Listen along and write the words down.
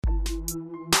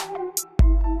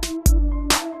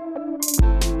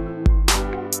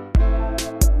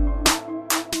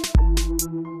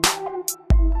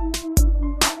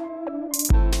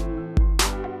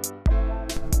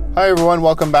Hi everyone,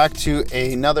 welcome back to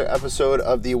another episode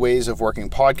of the Ways of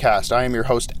Working podcast. I am your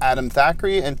host Adam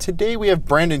Thackeray, and today we have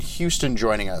Brendan Houston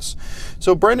joining us.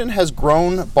 So Brendan has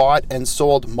grown, bought, and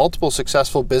sold multiple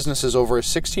successful businesses over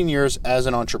 16 years as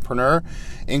an entrepreneur,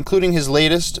 including his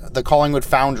latest, the Collingwood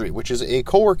Foundry, which is a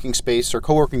co-working space or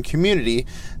co-working community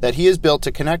that he has built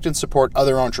to connect and support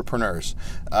other entrepreneurs.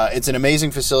 It's an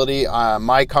amazing facility.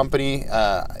 My company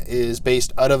is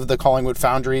based out of the Collingwood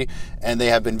Foundry, and they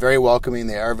have been very welcoming.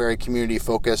 They are very community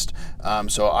focused.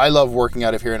 So I love working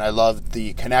out of here, and I love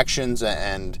the connections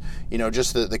and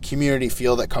just the community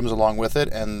feel that comes along with it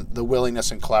and the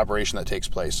willingness and collaboration that takes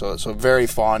place. So very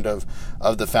fond of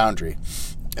the Foundry.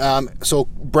 So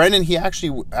Brendan, he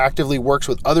actually actively works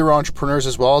with other entrepreneurs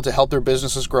as well to help their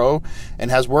businesses grow, and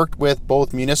has worked with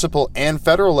both municipal and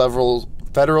federal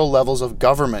levels of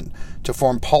government to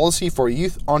form policy for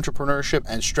youth entrepreneurship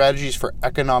and strategies for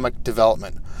economic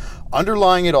development.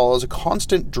 Underlying it all is a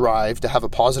constant drive to have a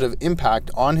positive impact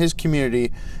on his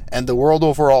community and the world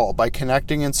overall by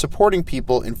connecting and supporting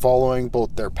people in following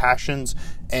both their passions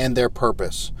and their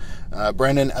purpose.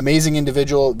 Brendan, amazing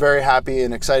individual, very happy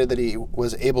and excited that he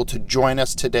was able to join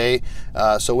us today.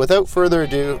 So without further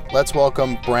ado, let's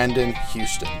welcome Brendan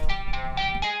Houston.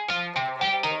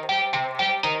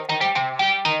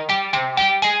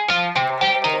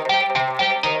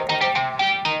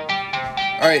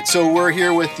 All right, so we're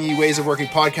here with the Ways of Working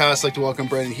podcast. I'd like to welcome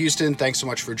Brendan Houston. Thanks so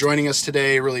much for joining us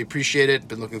today. Really appreciate it.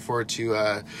 Been looking forward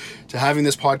to having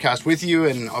this podcast with you,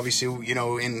 and obviously,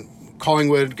 in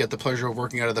Collingwood, get the pleasure of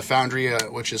working out of the Foundry,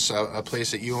 which is a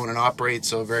place that you own and operate.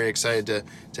 So very excited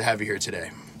to have you here today.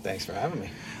 Thanks for having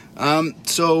me.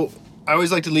 So I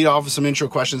always like to lead off with some intro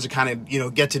questions to kind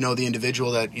of, get to know the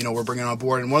individual that, we're bringing on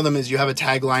board. And one of them is you have a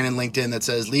tagline in LinkedIn that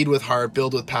says, lead with heart,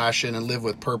 build with passion, and live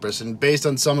with purpose. And based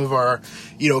on some of our,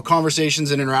 conversations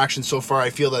and interactions so far,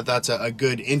 I feel that that's a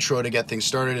good intro to get things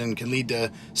started and can lead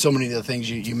to so many of the things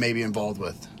you may be involved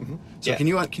with. Mm-hmm. So can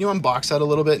you unbox that a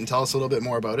little bit and tell us a little bit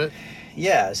more about it?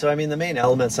 Yeah, so the main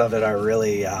elements of it are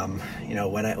really,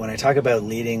 when I talk about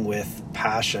leading with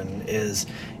passion is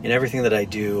in everything that I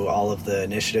do, all of the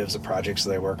initiatives, the projects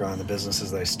that I work on, the businesses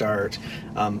that I start,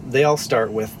 they all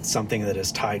start with something that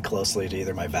is tied closely to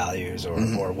either my values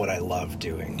or what I love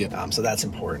doing. Yep. So that's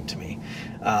important to me.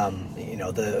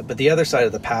 But the other side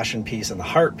of the passion piece and the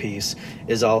heart piece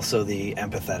is also the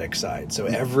empathetic side. So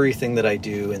everything that I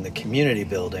do in the community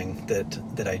building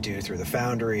that I do through the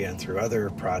Foundry and through other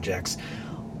projects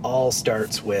all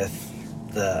starts with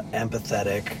the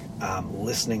empathetic,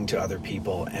 listening to other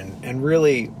people and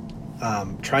really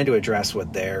trying to address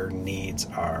what their needs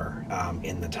are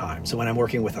in the time. So when I'm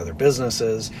working with other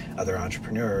businesses, other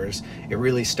entrepreneurs, it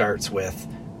really starts with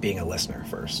being a listener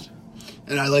first.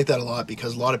 And I like that a lot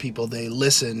because a lot of people, they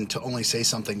listen to only say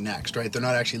something next, right? They're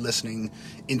not actually listening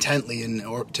intently in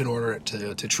order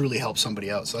to truly help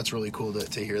somebody out. So that's really cool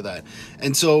to hear that.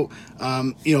 And so,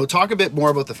 talk a bit more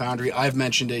about the Foundry. I've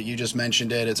mentioned it. You just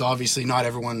mentioned it. It's obviously not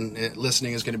everyone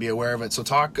listening is going to be aware of it. So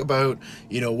talk about,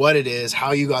 what it is,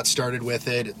 how you got started with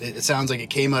it. It sounds like it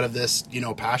came out of this,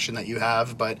 passion that you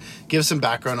have, but give some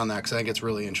background on that because I think it's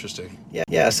really interesting.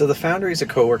 Yeah. So the Foundry is a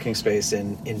co-working space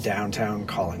in downtown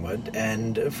Collingwood. And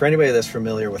for anybody that's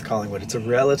familiar with Collingwood, it's a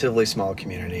relatively small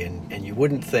community, and you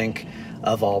wouldn't think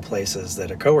of all places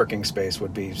that a co-working space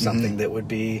would be something that would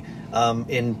be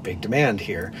in big demand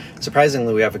here.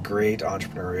 Surprisingly, we have a great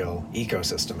entrepreneurial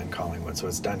ecosystem in Collingwood, so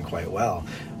it's done quite well.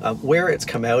 Where it's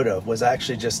come out of was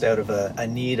actually just out of a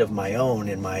need of my own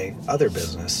in my other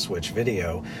business, Switch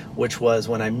Video, which was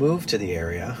when I moved to the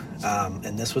area,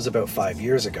 and this was about 5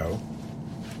 years ago.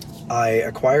 I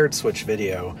acquired Switch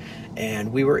Video,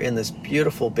 and we were in this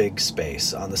beautiful big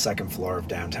space on the second floor of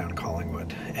downtown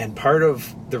Collingwood. And part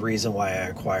of the reason why I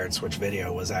acquired Switch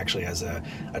Video was actually as a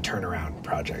turnaround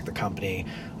project. The company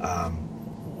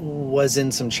was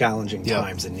in some challenging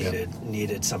times and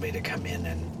needed somebody to come in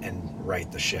and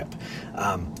right the ship.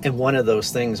 And one of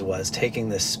those things was taking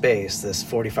this space, this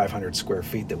 4,500 square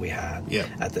feet that we had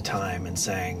at the time, and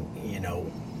saying,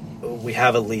 we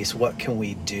have a lease, what can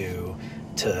we do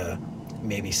to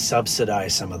maybe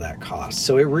subsidize some of that cost?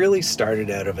 So it really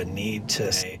started out of a need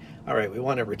to say, all right, we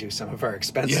want to reduce some of our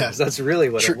expenses. Yeah. That's really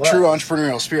what it was. True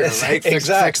entrepreneurial spirit, right?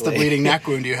 Exactly. Fix the bleeding neck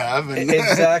wound you have. And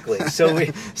exactly. So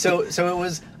it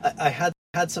was, I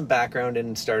had some background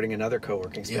in starting another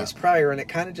co-working space prior, and it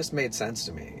kind of just made sense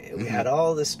to me. We had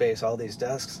all this space, all these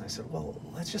desks, and I said, well,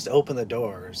 let's just open the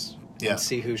doors and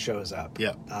see who shows up.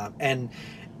 Yeah. And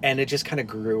it just kind of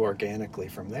grew organically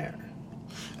from there.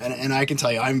 And I can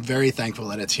tell you, I'm very thankful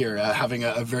that it's here. Having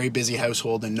a very busy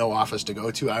household and no office to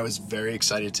go to, I was very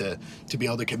excited to be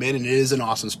able to come in, and it is an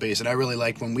awesome space. And I really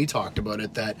liked when we talked about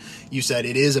it that you said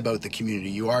it is about the community.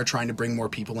 You are trying to bring more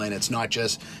people in. It's not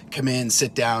just come in,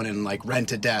 sit down, and like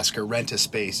rent a desk or rent a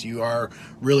space. You are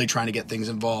really trying to get things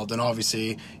involved. And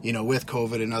obviously, with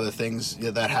COVID and other things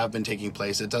that have been taking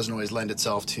place, it doesn't always lend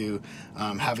itself to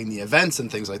having the events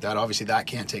and things like that. Obviously, that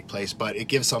can't take place, but it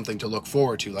gives something to look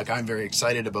forward to. Like, I'm very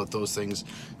excited about those things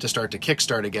to start to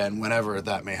kickstart again whenever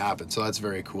that may happen. So that's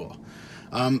very cool.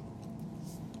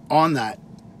 On that,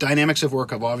 dynamics of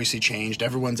work have obviously changed.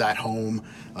 Everyone's at home,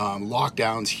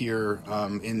 lockdowns here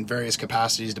in various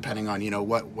capacities, depending on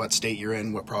what state you're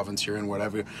in, what province you're in,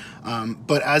 whatever.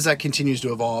 But as that continues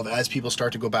to evolve, as people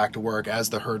start to go back to work, as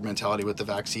the herd mentality with the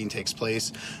vaccine takes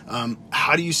place,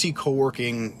 how do you see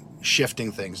co-working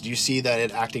shifting things? Do you see that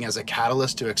it acting as a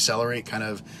catalyst to accelerate kind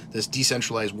of this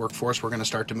decentralized workforce we're going to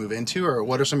start to move into, or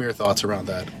what are some of your thoughts around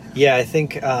that? Yeah, I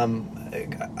think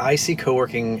I see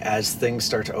co-working as things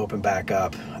start to open back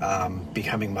up,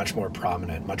 becoming much more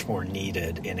prominent, much more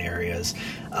needed in areas.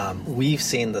 We've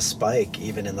seen the spike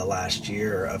even in the last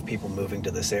year of people moving to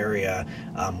this area,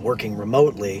 working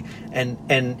remotely, and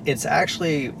it's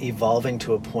actually evolving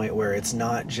to a point where it's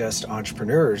not just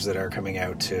entrepreneurs that are coming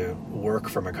out to work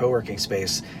from a co-working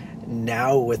space.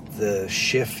 Now, with the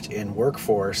shift in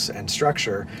workforce and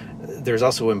structure, there's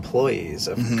also employees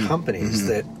of companies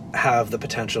that have the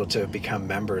potential to become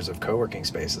members of co-working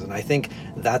spaces. And I think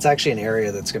that's actually an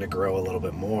area that's going to grow a little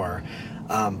bit more.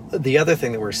 The other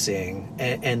thing that we're seeing,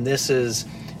 and this is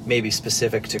maybe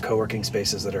specific to co-working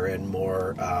spaces that are in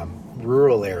more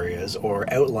rural areas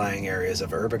or outlying areas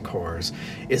of urban cores,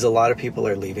 is a lot of people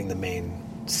are leaving the main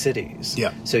cities.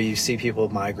 Yeah. So you see people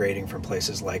migrating from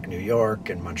places like New York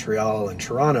and Montreal and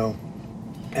Toronto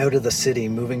out of the city,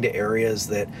 moving to areas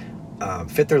that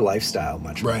fit their lifestyle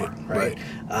much more, right?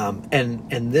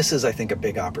 And this is, I think, a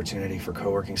big opportunity for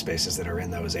co-working spaces that are in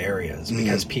those areas,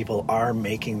 because people are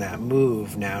making that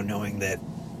move now, knowing that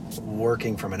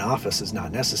working from an office is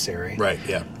not necessary. Right,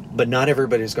 yeah. But not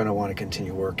everybody's going to want to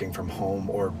continue working from home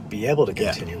or be able to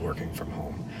continue working from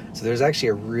home. So there's actually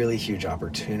a really huge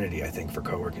opportunity, I think, for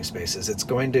co-working spaces. It's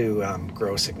going to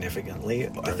grow significantly,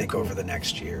 I think, over the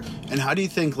next year. And how do you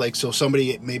think, so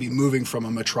somebody maybe moving from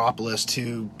a metropolis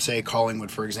to, say,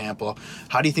 Collingwood, for example,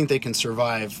 how do you think they can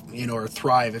survive, or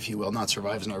thrive, if you will? Not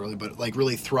survive is not really, but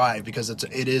really thrive, because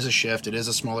it is a shift. It is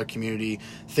a smaller community.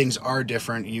 Things are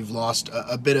different. You've lost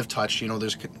a bit of touch.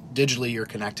 There's digitally you're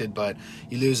connected, but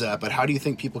you lose that. But how do you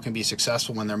think people can be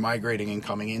successful when they're migrating and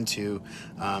coming into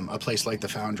a place like the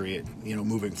Foundry,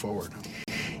 moving forward?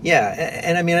 Yeah,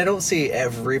 and I mean, I don't see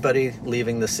everybody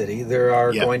leaving the city. There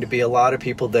are going to be a lot of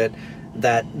people that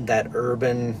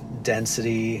urban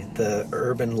density, the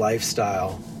urban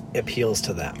lifestyle appeals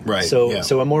to them. Right.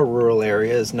 So a more rural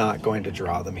area is not going to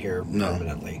draw them here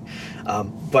permanently.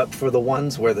 But for the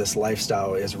ones where this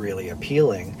lifestyle is really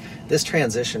appealing, this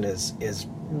transition is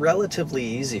relatively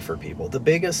easy for people. The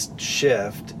biggest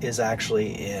shift is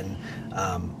actually in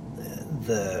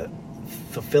the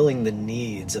fulfilling the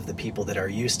needs of the people that are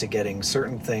used to getting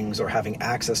certain things or having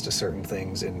access to certain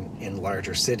things in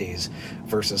larger cities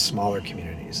versus smaller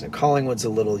communities. And Collingwood's a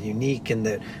little unique in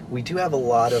that we do have a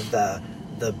lot of the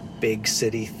big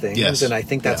city things, and I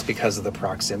think that's because of the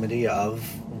proximity of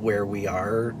where we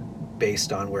are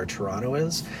based on where Toronto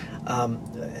is.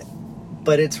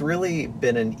 But it's really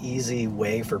been an easy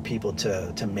way for people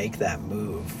to make that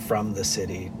move from the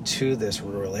city to this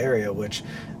rural area, which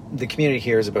the community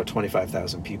here is about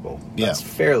 25,000 people. That's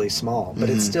fairly small, but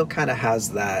it still kind of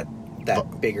has that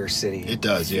bigger city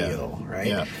feel, right?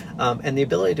 Yeah. And the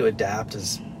ability to adapt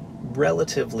is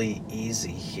relatively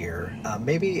easy here,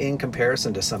 maybe in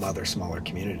comparison to some other smaller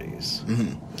communities.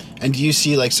 And do you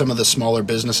see some of the smaller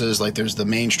businesses, there's the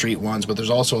Main Street ones, but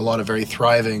there's also a lot of very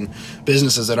thriving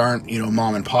businesses that aren't,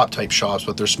 mom and pop type shops,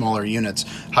 but they're smaller units.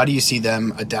 How do you see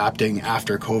them adapting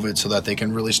after COVID so that they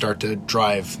can really start to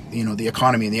drive, the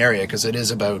economy in the area? Because it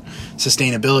is about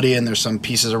sustainability, and there's some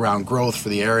pieces around growth for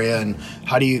the area. And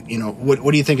how do you,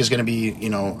 what do you think is going to be,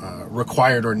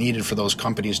 required or needed for those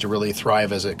companies to really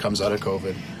thrive as it comes out of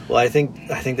COVID? Well, I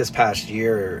think this past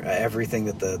year, everything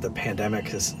that the pandemic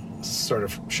has sort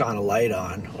of shone a light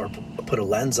on or put a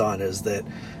lens on is that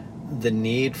the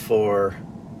need for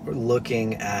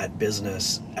looking at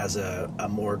business as a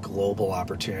more global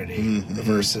opportunity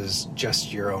versus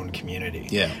just your own community.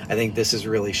 Yeah. I think this has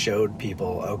really showed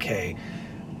people, okay,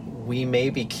 we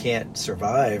maybe can't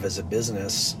survive as a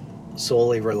business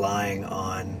solely relying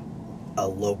on a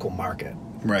local market.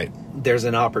 Right. There's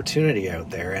an opportunity out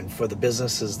there, and for the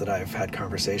businesses that I've had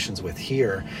conversations with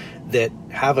here that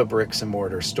have a bricks and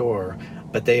mortar store,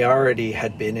 but they already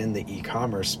had been in the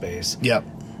e-commerce space. Yep.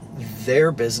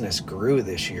 Their business grew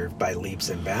this year by leaps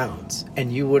and bounds.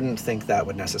 And you wouldn't think that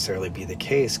would necessarily be the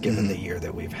case given the year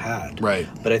that we've had. Right.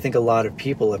 But I think a lot of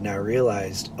people have now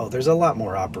realized, there's a lot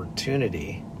more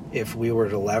opportunity if we were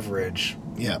to leverage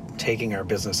taking our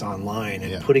business online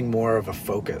and putting more of a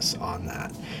focus on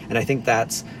that. And I think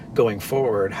that's going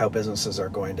forward how businesses are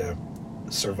going to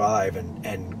survive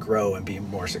and grow and be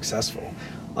more successful.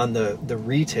 On the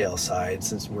retail side,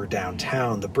 since we're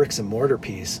downtown, the bricks and mortar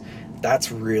piece,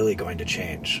 that's really going to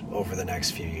change over the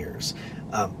next few years.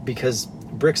 Because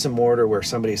bricks and mortar, where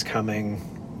somebody's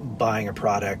coming, buying a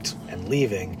product and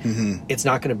leaving, it's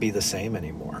not going to be the same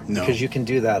anymore. No. Because you can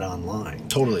do that online.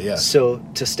 Totally, yes. So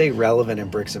to stay relevant in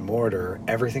bricks and mortar,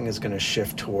 everything is going to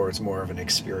shift towards more of an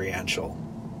experiential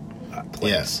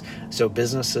place. So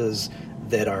businesses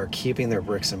that are keeping their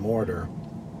bricks and mortar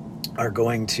are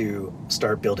going to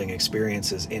start building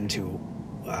experiences into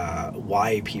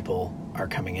why people are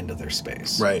coming into their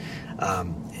space. Right.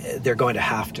 They're going to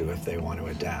have to if they want to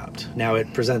adapt. Now,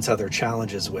 it presents other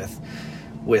challenges with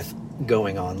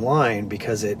going online,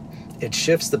 because it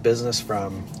shifts the business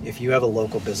from, if you have a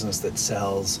local business that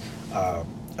sells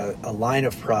a line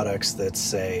of products that's,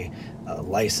 say,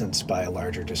 licensed by a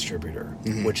larger distributor,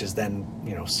 which is then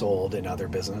sold in other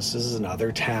businesses in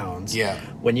other towns. Yeah.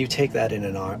 When you take that in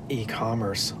an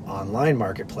e-commerce online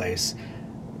marketplace,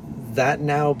 that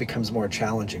now becomes more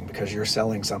challenging, because you're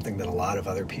selling something that a lot of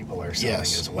other people are selling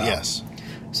as well. Yes.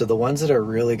 So the ones that are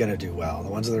really going to do well, the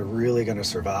ones that are really going to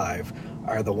survive,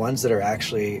 are the ones that are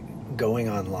actually going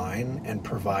online and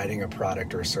providing a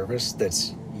product or service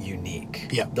that's unique.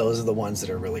 Yeah. Those are the ones that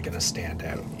are really going to stand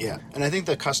out. Yeah. And I think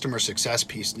the customer success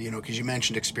piece, because you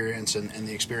mentioned experience and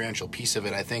the experiential piece of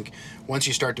it, I think once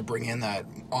you start to bring in that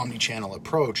omni-channel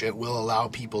approach, it will allow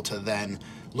people to then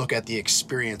look at the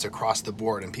experience across the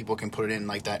board, and people can put it in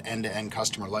like that end-to-end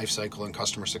customer life cycle and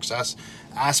customer success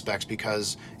aspects,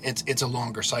 because it's a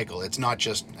longer cycle. It's not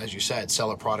just, as you said,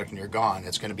 sell a product and you're gone.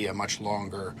 It's going to be a much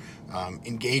longer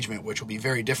engagement, which will be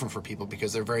very different for people,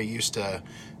 because they're very used to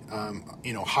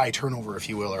high turnover, if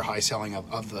you will, or high selling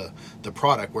of the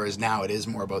product, whereas now it is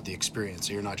more about the experience,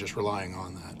 so you're not just relying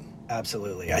on that.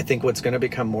 Absolutely. I think what's going to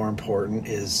become more important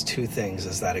is two things,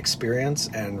 is that experience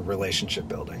and relationship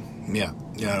building. Yeah,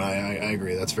 I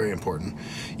agree. That's very important.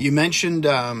 You mentioned,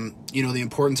 the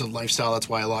importance of lifestyle. That's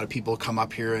why a lot of people come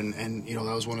up here, and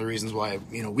that was one of the reasons why,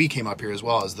 we came up here as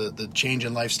well, is the change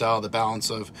in lifestyle, the balance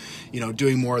of,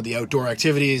 doing more of the outdoor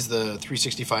activities, the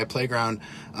 365 playground.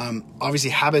 Obviously,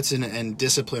 habits and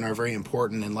discipline are very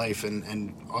important in life,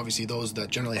 and obviously those that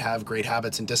generally have great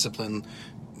habits and discipline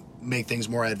make things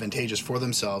more advantageous for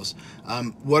themselves.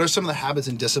 What are some of the habits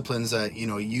and disciplines that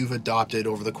you've adopted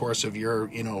over the course of your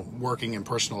working and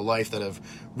personal life that have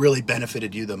really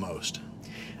benefited you the most?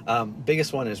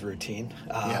 Biggest one is routine.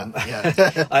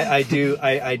 Yeah. I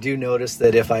do notice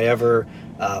that if I ever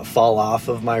fall off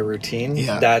of my routine,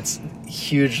 that's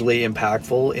hugely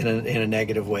impactful in a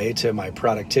negative way to my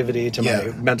productivity, to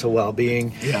my mental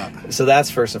well-being. Yeah. So that's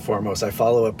first and foremost. I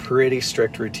follow a pretty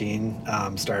strict routine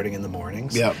starting in the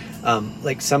mornings. Yeah.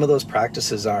 Like some of those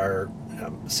practices are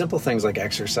simple things like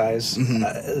exercise.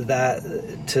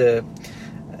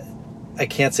 I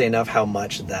can't say enough how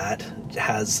much that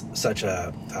has such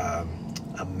a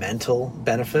mental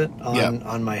benefit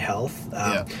on my health.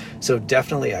 So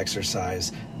definitely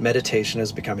exercise. Meditation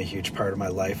has become a huge part of my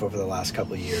life over the last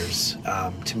couple of years.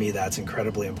 To me, that's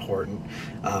incredibly important,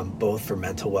 both for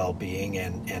mental well-being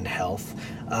and health.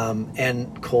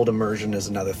 And cold immersion is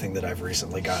another thing that I've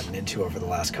recently gotten into over the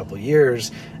last couple of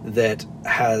years that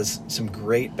has some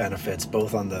great benefits,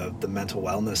 both on the mental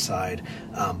wellness side,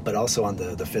 but also on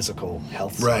the physical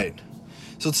health side. Right.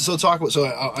 So talk about. So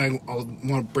I'll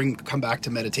want to come back to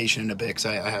meditation in a bit, because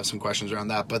I have some questions around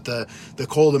that. But the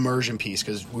cold immersion piece,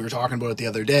 because we were talking about it the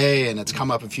other day, and it's come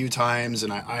up a few times,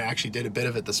 and I actually did a bit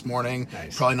of it this morning.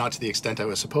 Nice. Probably not to the extent I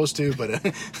was supposed to,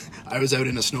 but I was out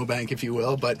in a snowbank, if you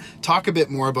will. But talk a bit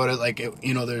more about it. Like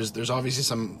there's obviously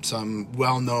some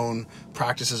well-known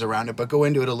practices around it, but go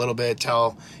into it a little bit.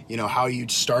 Tell how you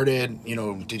started.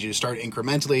 Did you start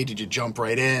incrementally? Did you jump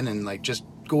right in and just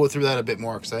go through that a bit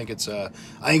more, because I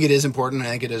think it is important. I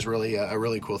think it is really a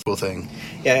really cool thing.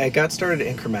 Yeah, I got started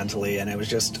incrementally, and it was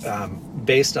just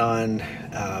based on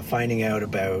finding out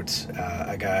about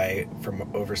a guy from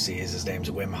overseas. His name's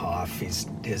Wim Hof.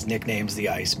 His nickname's the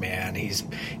Iceman. He's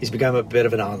become a bit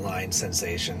of an online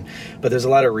sensation, but there's a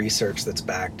lot of research that's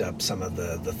backed up some of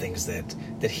the things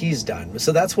that he's done.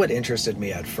 So that's what interested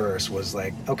me at first, was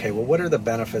like, okay, well, what are the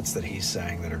benefits that he's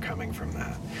saying that are coming from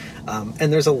that?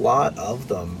 And there's a lot of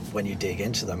them when you dig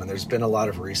into them, and there's been a lot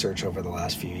of research over the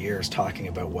last few years talking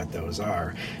about what those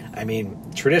are. I mean,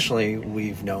 traditionally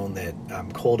we've known that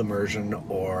cold immersion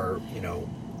or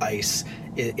ice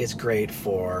is great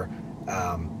for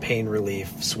pain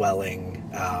relief, swelling,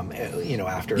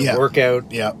 after a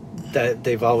workout. Yeah. That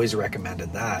they've always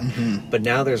recommended that. Mm-hmm. But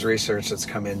now there's research that's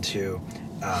come into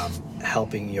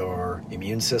helping your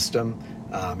immune system,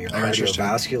 your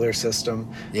cardiovascular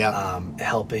system,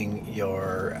 helping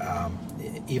your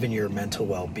even your mental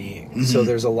well-being. Mm-hmm. So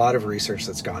there's a lot of research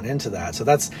that's gone into that. So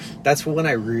that's when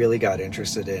I really got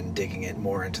interested in digging it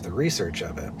more into the research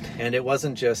of it. And it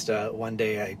wasn't just one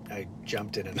day I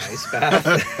jumped in an ice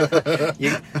bath.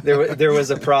 There was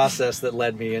a process that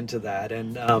led me into that.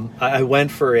 And I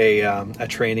went for a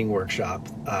training workshop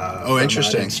from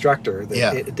interesting. An instructor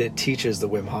that teaches the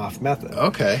Wim Hof method.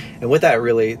 Okay. And with that,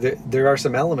 really, there are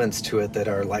some elements to it that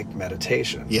are like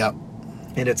meditation. Yeah.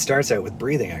 And it starts out with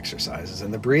breathing exercises.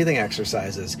 And the breathing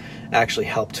exercises actually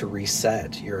help to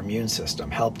reset your immune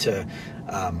system, help to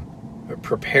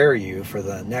prepare you for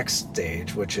the next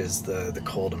stage, which is the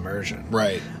cold immersion.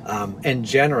 Right. And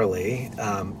generally,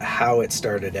 how it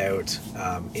started out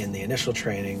in the initial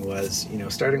training was,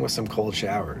 starting with some cold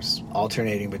showers,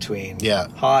 alternating between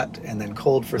hot and then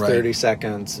cold for 30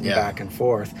 seconds and back and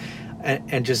forth,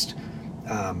 and just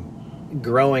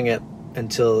growing it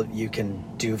until you can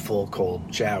do full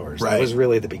cold showers. Right. That was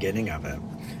really the beginning of it.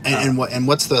 And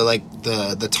what's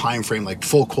the time frame? Like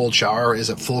full cold shower, is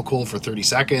it full cold for 30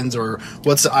 seconds, or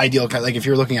what's the ideal kind? Like if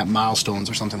you're looking at milestones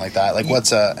or something like that, like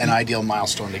what's an ideal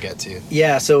milestone to get to?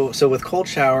 Yeah, so with cold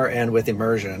shower and with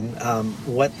immersion,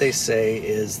 what they say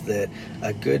is that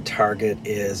a good target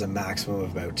is a maximum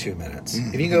of about 2 minutes.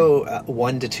 Mm-hmm. If you go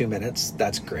 1 to 2 minutes,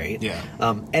 that's great. Yeah.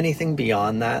 Anything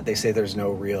beyond that, they say there's no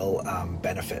real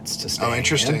benefits to staying. Oh,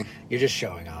 interesting. In. You're just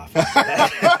showing off.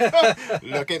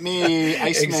 Look at me,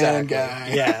 Iceman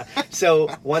guy. Yeah. So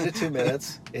 1 to 2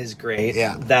 minutes is great.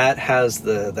 Yeah. That has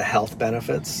the health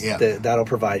benefits. Yeah. That'll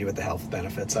provide you with the health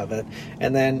benefits of it.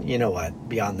 And then, you know what?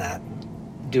 Beyond that,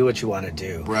 do what you want to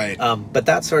do. Right. But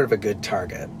that's sort of a good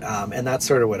target. And that's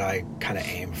sort of what I kind of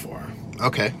aim for.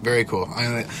 Okay, very cool.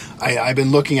 I've been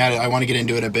looking at it. I want to get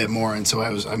into it a bit more, and so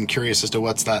I'm curious as to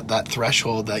what's that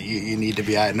threshold that you need to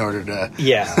be at in order to.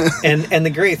 Yeah, and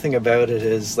the great thing about it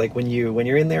is, like, when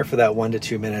you're in there for that 1 to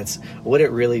 2 minutes, what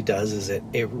it really does is it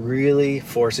really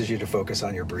forces you to focus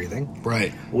on your breathing.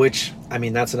 Right. Which, I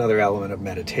mean, that's another element of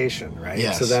meditation, right?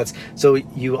 Yes. So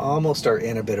you almost are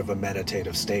in a bit of a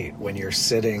meditative state when you're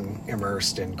sitting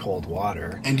immersed in cold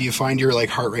water. And do you find your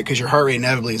heart rate, because your heart rate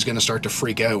inevitably is going to start to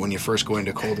freak out when you first go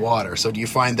into cold water? So do you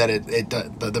find that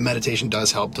the meditation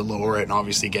does help to lower it and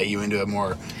obviously get you into a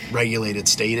more regulated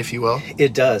state, if you will?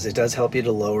 It does. It does help you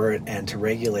to lower it and to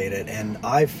regulate it. And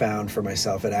I've found for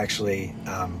myself, it actually,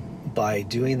 by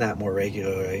doing that more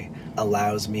regularly,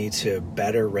 allows me to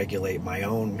better regulate my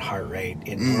own heart rate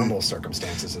in normal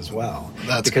circumstances as well.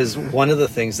 Because one of the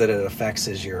things that it affects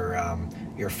is your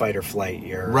fight or flight,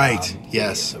 your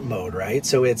mode, right?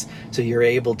 So you're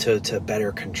able to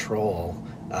better control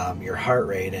your heart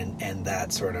rate and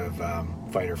that sort of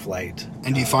fight or flight.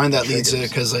 And do you find that leads to,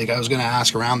 because I was going to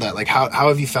ask around that, how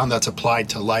have you found that's applied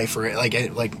to life, or like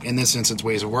in this instance,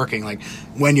 ways of working? Like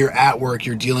when you're at work,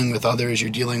 you're dealing with others,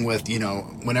 you're dealing with,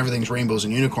 when everything's rainbows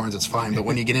and unicorns, it's fine. But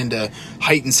when you get into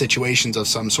heightened situations of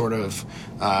some sort of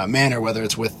manner, whether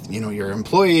it's with, your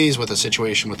employees, with a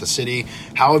situation with the city,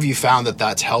 how have you found that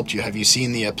that's helped you? Have you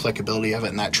seen the applicability of it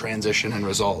in that transition and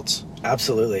results?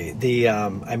 Absolutely.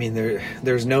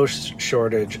 There's no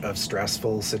shortage of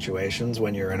stressful situations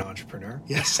when you're an entrepreneur.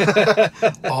 Yes.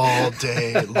 All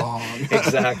day long.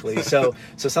 Exactly. So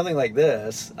something like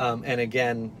this, and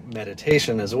again,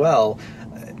 meditation as well,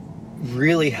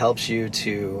 really helps you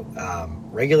to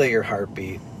regulate your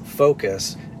heartbeat,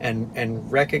 focus,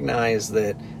 and recognize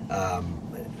that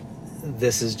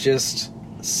this is just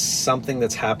something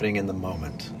that's happening in the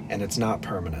moment, and it's not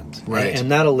permanent. Right.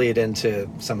 And that'll lead into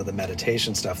some of the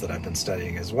meditation stuff that I've been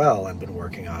studying as well and been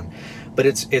working on. But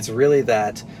it's really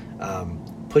that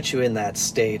puts you in that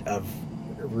state of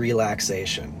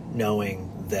relaxation, knowing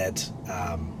that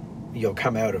you'll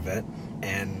come out of it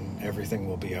and everything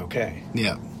will be okay.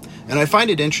 Yeah. And I find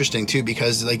it interesting too,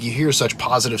 because like you hear such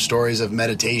positive stories of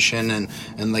meditation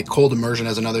and like cold immersion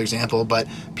as another example, but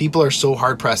people are so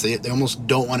hard pressed. They almost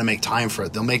don't want to make time for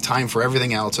it. They'll make time for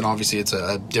everything else. And obviously it's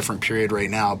a different period right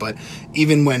now, but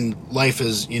even when life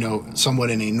is, somewhat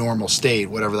in a normal state,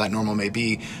 whatever that normal may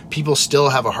be, people still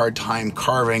have a hard time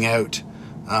carving out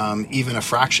even a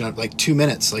fraction of like 2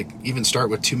 minutes, like even start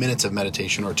with 2 minutes of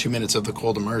meditation or 2 minutes of the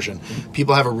cold immersion.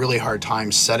 People have a really hard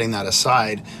time setting that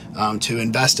aside to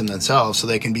invest in themselves so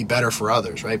they can be better for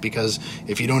others, right? Because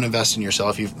if you don't invest in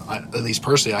yourself, at least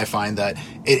personally, I find that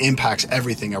it impacts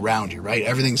everything around you, right?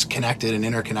 Everything's connected and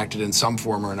interconnected in some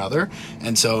form or another.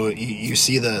 And so you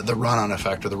see the run-on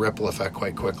effect or the ripple effect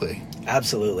quite quickly.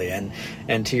 Absolutely.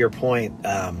 And to your point,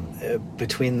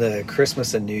 between the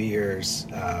Christmas and New Year's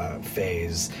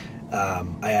phase, I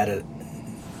had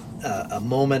a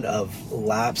moment of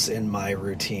lapse in my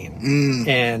routine,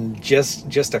 and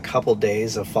just a couple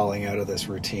days of falling out of this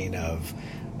routine of,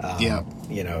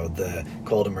 the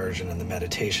cold immersion and the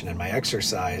meditation and my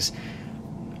exercise.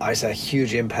 I saw a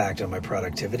huge impact on my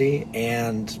productivity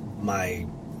and my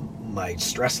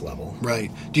stress level.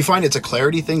 Right. Do you find it's a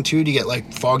clarity thing too? Do you get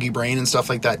like foggy brain and stuff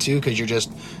like that too? Because you're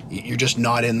just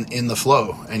not in the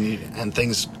flow, and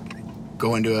things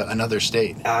go into another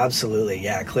state. Absolutely,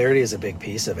 yeah. Clarity is a big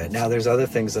piece of it. Now, there's other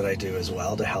things that I do as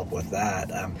well to help with that.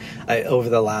 Over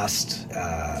the last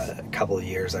couple of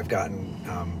years, I've gotten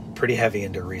pretty heavy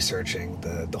into researching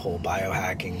the whole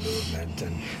biohacking movement,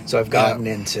 and so I've gotten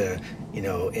into,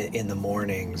 in the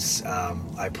mornings,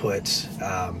 I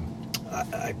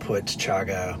put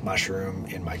chaga mushroom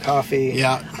in my coffee.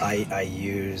 Yeah. I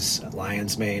use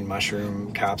lion's mane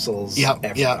mushroom capsules on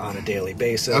a daily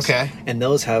basis. Okay. And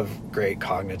those have great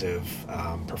cognitive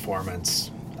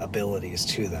performance abilities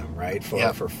to them, right?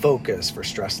 For focus, for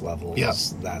stress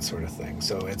levels, that sort of thing.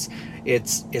 So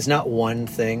it's not one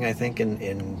thing, I think,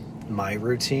 in my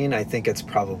routine. I think it's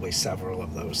probably several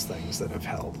of those things that have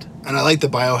helped. And I like the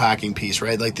biohacking piece,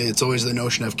 right? Like it's always the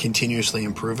notion of continuously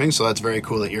improving. So that's very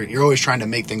cool that you're always trying to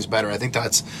make things better. I think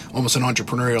that's almost an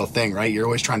entrepreneurial thing, right? You're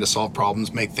always trying to solve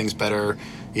problems, make things better,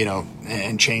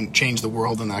 and change the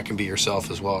world, and that can be yourself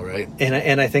as well, right?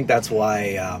 And I think that's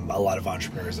why a lot of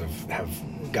entrepreneurs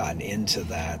have gotten into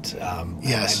that.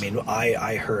 Yes. I mean,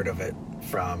 I heard of it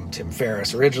from Tim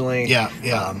Ferriss originally.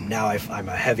 Now I'm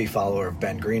a heavy follower of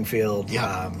Ben Greenfield.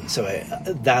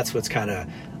 That's what's kind of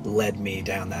led me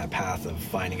down that path of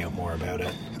finding out more about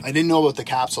it. I didn't know about the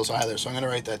capsules either, so I'm going to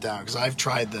write that down, because I've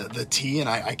tried the tea and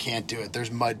I can't do it.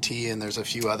 There's mud tea and there's a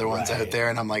few other ones out there,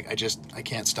 and I'm like, I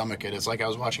can't stomach it. It's like I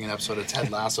was watching an episode of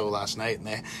Ted Lasso last night,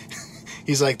 and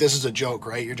he's like, this is a joke,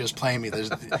 right? You're just playing me.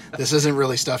 This isn't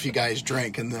really stuff you guys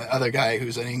drink. And the other guy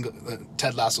who's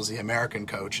Ted Lasso's the American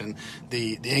coach, and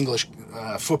the English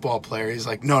football player, he's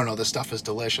like, no, this stuff is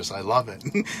delicious. I love it.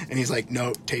 And he's like, no,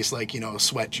 it tastes like,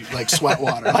 sweat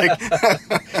water. Like,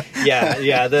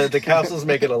 the capsules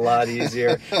make it a lot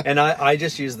easier. And I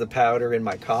just use the powder in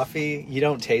my coffee. You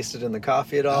don't taste it in the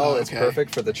coffee at all. It's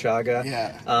perfect for the chaga.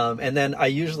 Yeah. And then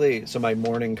my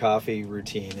morning coffee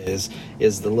routine is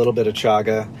the little bit of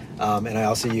chaga, and I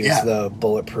also use the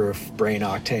Bulletproof Brain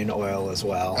Octane oil as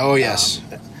well. Oh yes.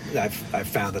 I've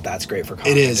found that's great for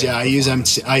cognitive. It is, yeah. I use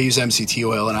MCT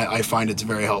oil, and I find it's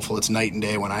very helpful. It's night and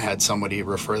day. When I had somebody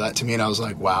refer that to me, and I was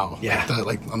like, wow. Yeah.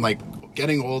 I'm like,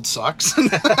 getting old sucks.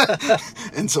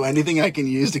 And so anything I can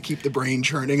use to keep the brain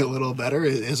churning a little better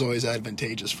is always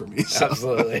advantageous for me. So.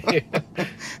 Absolutely.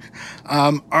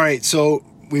 All right. So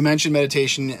we mentioned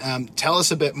meditation. Tell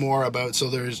us a bit more about, so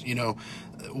there's,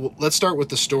 let's start with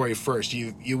the story first.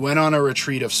 You went on a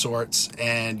retreat of sorts,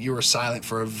 and you were silent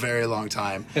for a very long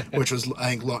time, which was,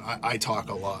 I think, I talk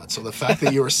a lot. So the fact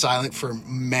that you were silent for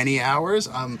many hours,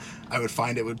 I would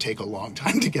find it would take a long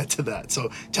time to get to that. So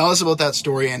tell us about that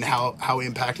story and how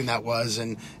impacting that was,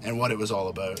 and what it was all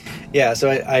about. Yeah, so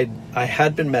I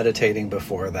had been meditating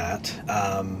before that,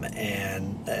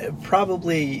 and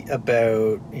probably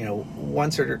about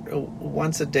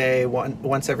once a day,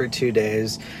 once every 2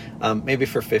 days, maybe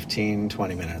for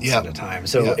 15-20 minutes at a time.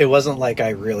 So it wasn't like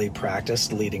I really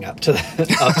practiced leading up to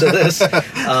this.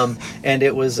 And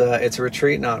it's a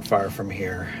retreat not far from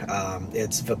here.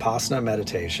 It's Vipassana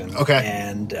meditation. Okay.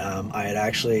 And I had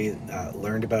actually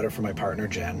learned about it from my partner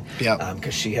Jen,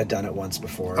 because she had done it once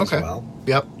before as well.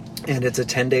 Yep. And it's a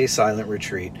 10-day silent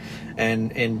retreat.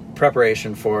 And in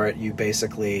preparation for it, you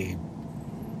basically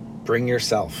bring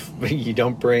yourself. You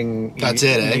don't bring... That's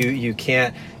it, eh? You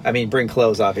can't... I mean, bring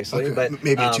clothes, obviously, but...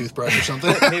 Maybe a toothbrush or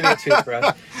something? Maybe a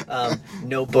toothbrush.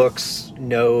 No books,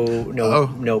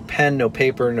 no pen, no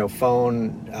paper, no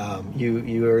phone.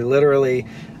 You are literally,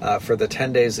 for the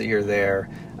 10 days that you're there,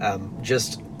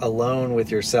 just alone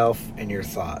with yourself and your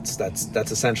thoughts.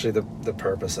 That's essentially the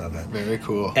purpose of it. Very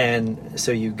cool. And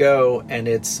so you go, and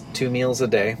it's 2 meals a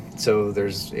day. So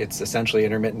it's essentially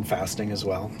intermittent fasting as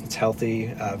well. It's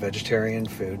healthy vegetarian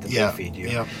food that they feed you.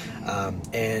 Yeah.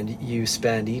 And you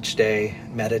spend each day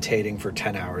meditating for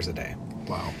 10 hours a day.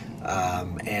 Wow.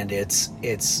 And it's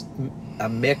a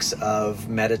mix of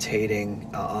meditating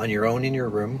on your own in your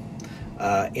room,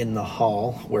 in the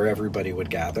hall where everybody would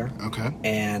gather. Okay.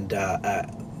 And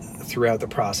throughout the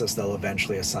process, they'll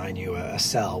eventually assign you a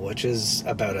cell, which is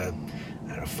about a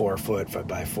 4 foot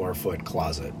by 4 foot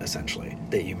closet, essentially,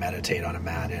 that you meditate on a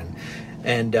mat in.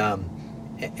 And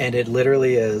it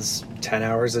literally is 10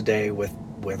 hours a day with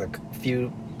a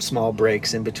few small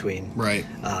breaks in between. Right.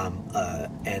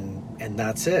 And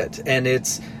that's it. And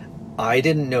I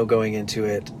didn't know going into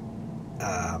it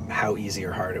how easy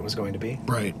or hard it was going to be.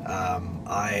 Right.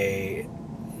 I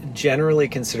generally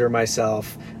consider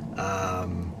myself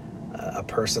a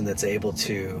person that's able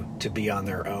to be on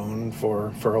their own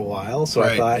for a while. So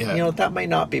Right, I thought, that might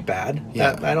not be bad.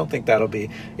 Yeah. I don't think that'll be.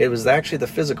 It was actually the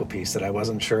physical piece that I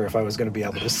wasn't sure if I was going to be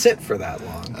able to sit for that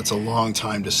long. That's a long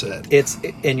time to sit.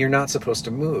 And you're not supposed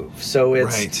to move. So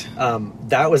it's Right.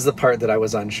 That was the part that I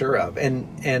was unsure of.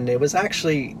 And it was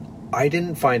actually, I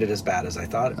didn't find it as bad as I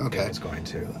thought it was going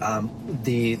to.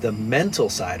 The mental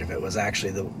side of it was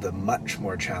actually the much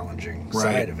more challenging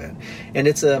side of it. And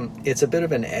it's a bit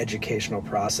of an educational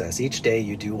process. Each day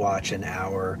you do watch an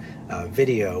hour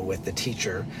video with the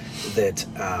teacher that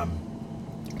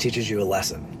teaches you a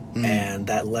lesson. Mm-hmm. And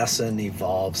that lesson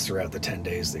evolves throughout the 10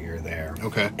 days that you're there.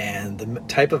 Okay. And the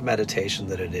type of meditation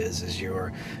that it is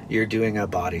you're doing a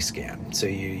body scan. So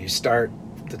you start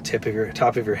the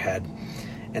top of your head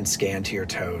and scan to your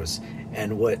toes.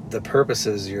 And what the purpose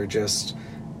is, you're just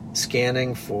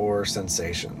scanning for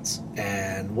sensations.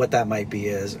 And what that might be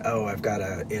is, I've got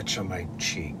an itch on my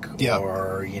cheek. Yeah.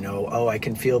 Or, I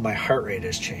can feel my heart rate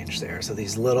has changed there. So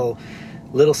these little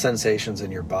sensations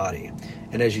in your body.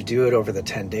 And as you do it over the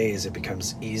 10 days, it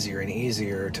becomes easier and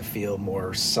easier to feel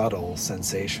more subtle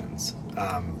sensations.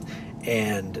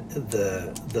 And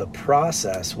the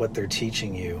process, what they're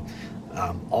teaching you,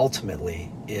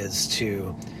 ultimately is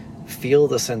to feel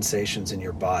the sensations in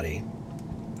your body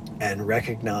and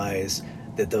recognize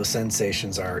that those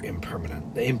sensations are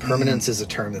impermanent. Impermanence is a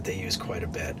term that they use quite a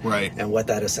bit. Right. And what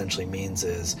that essentially means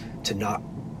is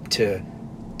to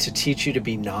teach you to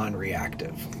be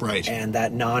non-reactive. Right. And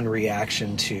that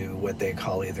non-reaction to what they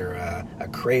call either a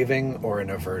craving or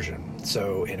an aversion.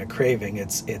 So in a craving,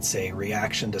 it's a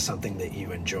reaction to something that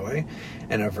you enjoy,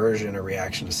 and aversion, a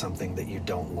reaction to something that you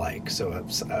don't like. So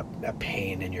it's a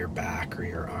pain in your back or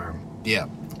your arm. Yeah.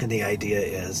 And the idea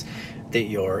is that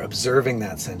you're observing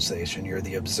that sensation, you're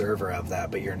the observer of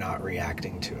that, but you're not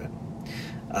reacting to it.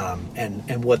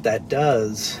 And what that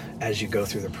does as you go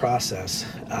through the process,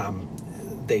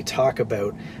 they talk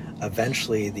about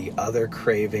eventually the other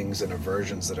cravings and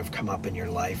aversions that have come up in your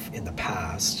life in the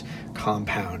past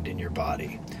compound in your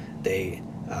body. They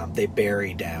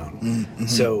bury down. Mm-hmm.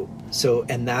 So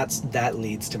and that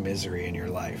leads to misery in your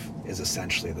life, is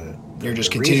essentially the you're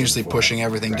just continuously pushing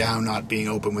everything down, not being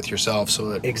open with yourself. So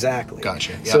that exactly.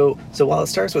 Gotcha. Yep. So while it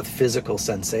starts with physical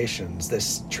sensations,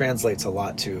 this translates a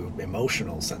lot to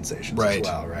emotional sensations as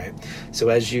well, right? So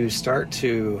as you start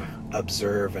to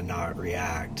observe and not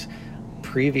react,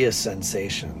 previous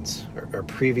sensations or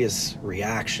previous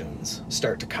reactions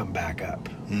start to come back up.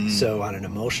 So on an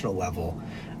emotional level,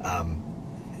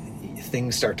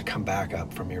 things start to come back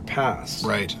up from your past.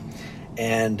 Right.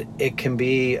 And it can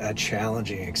be a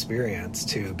challenging experience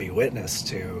to be witness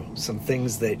to some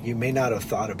things that you may not have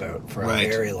thought about for a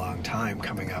very long time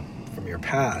coming up from your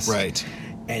past. Right.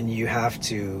 And you have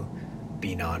to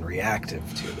be non-reactive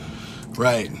to them.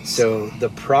 Right. So the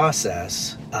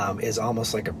process is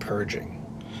almost like a purging.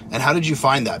 And how did you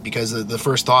find that? Because the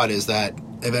first thought is that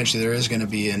eventually there is going to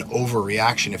be an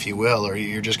overreaction, if you will, or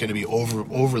you're just going to be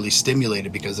overly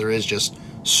stimulated because there is just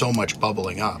so much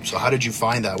bubbling up. So how did you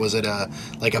find that? Was it a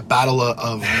battle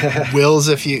of wills,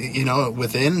 if you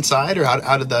within inside, or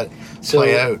how did that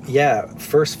play out? Yeah,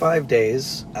 first 5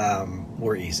 days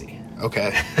were easy.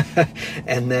 Okay.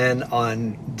 And then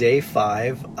on day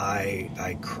 5,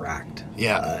 I cracked.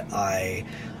 Yeah.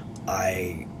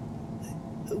 I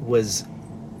was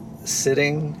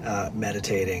sitting,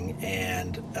 meditating,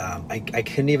 and I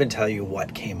couldn't even tell you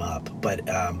what came up, but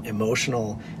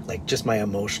emotional, like just my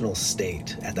emotional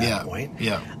state at that point.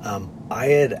 Yeah. I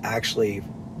had actually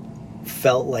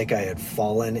felt like I had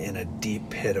fallen in a deep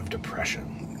pit of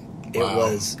depression.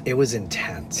 Wow. It was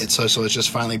intense. So it's just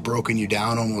finally broken you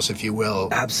down, almost, if you will.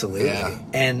 Absolutely. Yeah.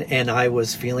 And I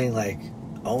was feeling like,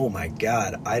 oh my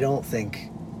God, I don't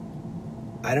think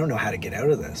I don't know how to get out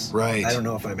of this. Right. I don't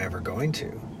know if I'm ever going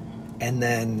to. And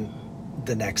then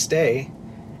the next day,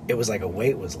 it was like a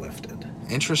weight was lifted.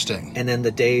 Interesting. And then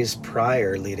the days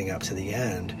prior leading up to the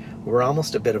end were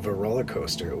almost a bit of a roller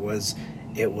coaster. It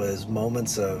was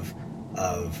moments of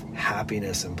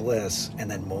happiness and bliss, and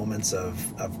then moments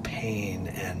of pain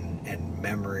and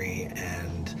memory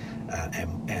and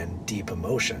deep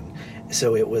emotion.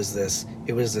 So it was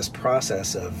this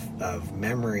process of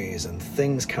memories and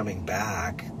things coming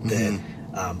back that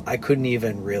I couldn't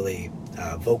even really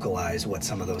vocalize what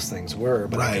some of those things were,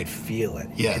 but I could feel it.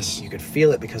 Yes, you could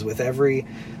feel it, because with every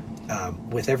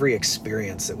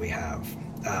experience that we have,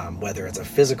 whether it's a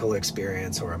physical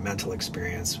experience or a mental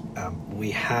experience,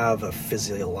 we have a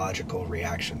physiological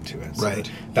reaction to it. So right.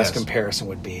 The best comparison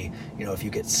would be, if you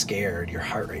get scared, your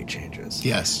heart rate changes.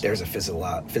 Yes. There's a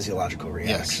physiological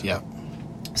reaction. Yes. Yeah.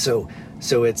 So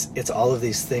it's all of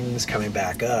these things coming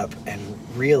back up and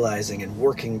realizing and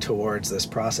working towards this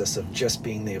process of just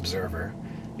being the observer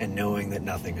and knowing that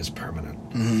nothing is permanent.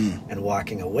 And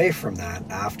walking away from that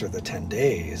after the 10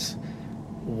 days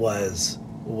was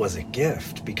a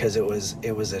gift, because it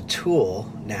was a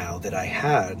tool now that I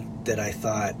had that I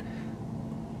thought,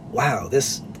 wow,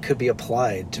 this could be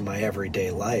applied to my everyday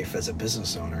life as a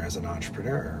business owner, as an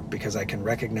entrepreneur, because I can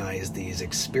recognize these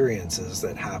experiences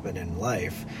that happen in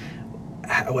life,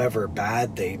 however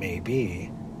bad they may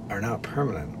be, are not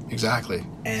permanent. Exactly.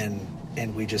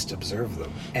 And we just observe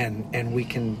them, and we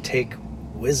can take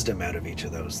wisdom out of each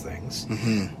of those things,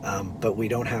 but we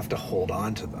don't have to hold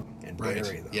on to them and bury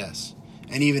them. Yes.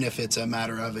 And even if it's a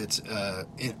matter of it's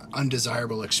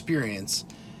undesirable experience,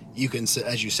 you can,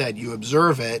 as you said, you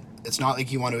observe it. It's not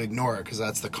like you want to ignore it, because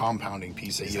that's the compounding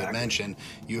piece that you had mentioned.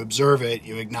 You observe it,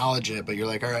 you acknowledge it, but you're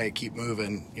like, all right, keep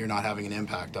moving. You're not having an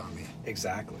impact on me.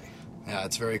 Exactly. Yeah,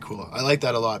 it's very cool. I like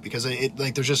that a lot, because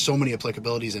there's just so many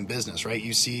applicabilities in business, right?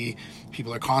 You see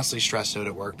people are constantly stressed out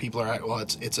at work. People are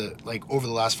over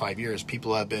the last 5 years,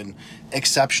 people have been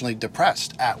exceptionally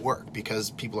depressed at work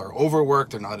because people are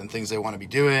overworked. They're not in things they want to be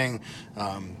doing.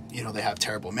 They have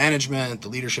terrible management. The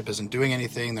leadership isn't doing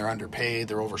anything. They're underpaid.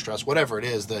 They're overstressed. Whatever it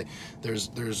is,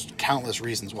 there's countless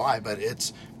reasons why, but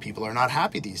people are not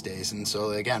happy these days. And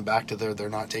so again, back to they're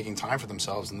not taking time for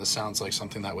themselves. And this sounds like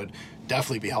something that would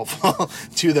definitely be helpful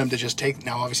to them to just take.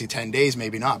 Now, obviously 10 days,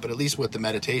 maybe not, but at least with the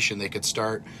meditation, they could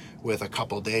start with a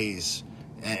couple days.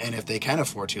 And if they can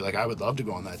afford to, I would love to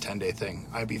go on that 10-day thing.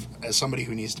 As somebody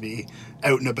who needs to be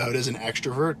out and about as an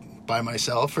extrovert by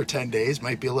myself for 10 days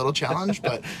might be a little challenge,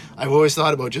 but I've always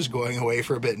thought about just going away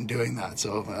for a bit and doing that.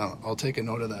 So I'll take a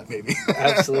note of that maybe.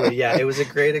 Absolutely. Yeah. It was a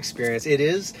great experience. It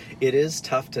is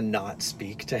tough to not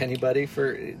speak to anybody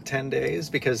for 10 days,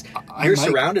 because you're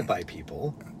surrounded by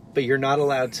people, but you're not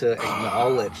allowed to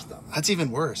acknowledge them. That's even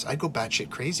worse. I'd go batshit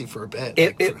crazy for a bit.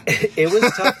 It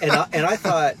was tough, and I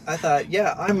thought,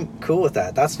 yeah, I'm cool with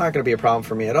that. That's not going to be a problem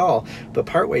for me at all. But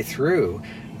partway through,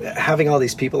 having all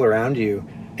these people around you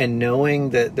and knowing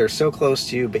that they're so close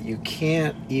to you, but you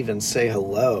can't even say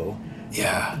hello.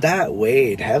 Yeah, that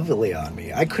weighed heavily on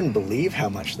me. I couldn't believe how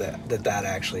much that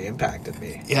actually impacted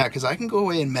me. Yeah, because I can go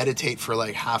away and meditate for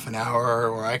half an hour,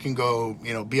 or I can go,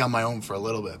 be on my own for a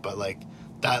little bit, but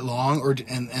that long,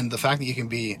 and the fact that you can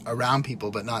be around people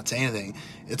but not say anything,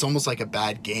 it's almost like a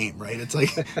bad game, right? It's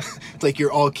like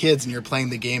you're all kids and you're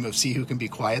playing the game of see who can be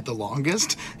quiet the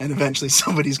longest, and eventually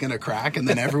somebody's going to crack and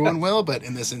then everyone will. But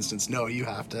in this instance, no, you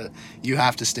have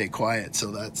to stay quiet.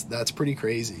 So that's pretty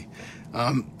crazy.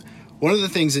 One of the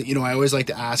things that I always like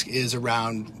to ask is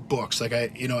around books.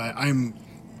 I'm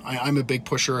a big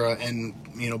pusher and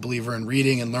believer in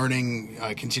reading and learning,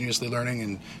 continuously learning,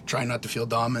 and trying not to feel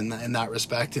dumb in that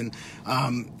respect. And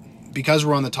because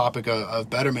we're on the topic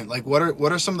of betterment, what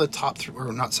are some of the top three,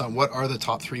 or not some? What are the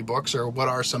top 3 books, or what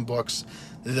are some books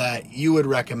that you would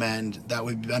recommend that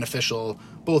would be beneficial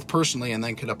both personally and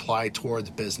then could apply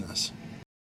towards business?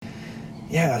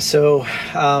 Yeah. So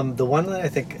the one that I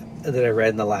think that I read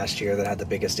in the last year that had the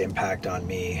biggest impact on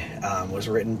me was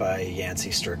written by Yancey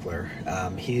Strickler.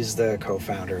 He's the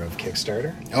co-founder of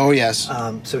Kickstarter. Oh, yes.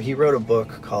 So he wrote a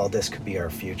book called This Could Be Our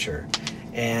Future.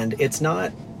 And it's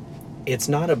not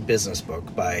a business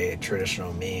book by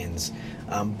traditional means,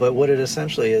 but what it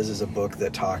essentially is a book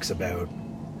that talks about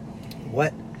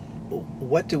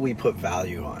what do we put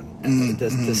value on?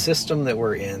 The system that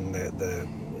we're in, the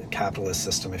capitalist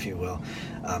system, if you will,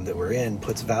 that we're in,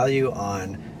 puts value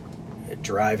on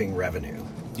driving revenue,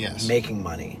 yes, making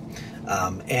money,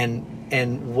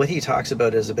 and what he talks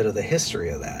about is a bit of the history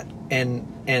of that.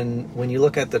 And when you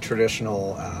look at the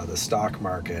traditional, the stock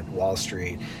market, Wall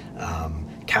Street,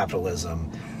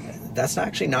 capitalism, that's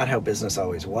actually not how business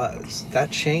always was.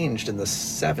 That changed in the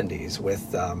 70s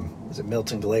with was it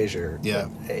Milton Glaser? Yeah.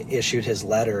 Issued his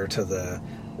letter to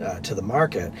the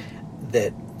market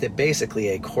that basically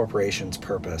a corporation's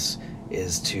purpose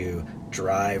is to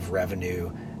drive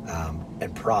revenue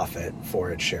and profit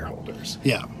for its shareholders.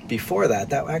 Yeah. Before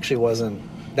that actually wasn't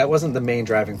the main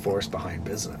driving force behind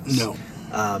business. No.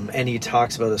 And he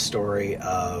talks about a story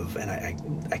of, and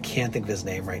I can't think of his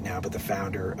name right now, but the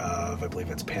founder of, I believe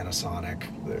it's Panasonic,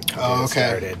 the company that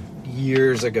started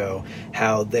years ago,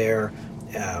 how their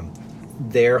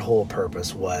whole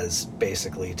purpose was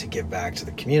basically to give back to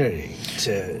the community,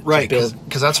 to build,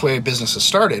 because that's the way businesses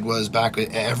started, was back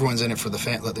everyone's in it for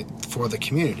the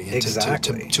community, and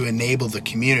exactly, to enable the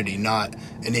community, not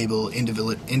enable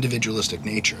individualistic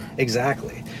nature.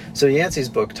 Exactly. So Yancey's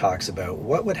book talks about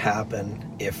what would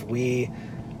happen if we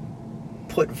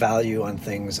put value on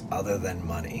things other than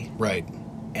money, right,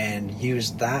 and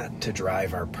use that to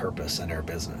drive our purpose and our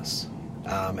business.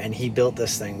 And he built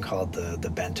this thing called the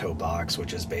bento box,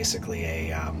 which is basically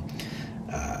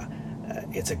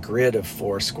it's a grid of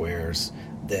 4 squares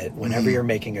that whenever you're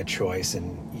making a choice,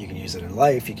 and you can use it in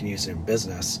life, you can use it in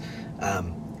business,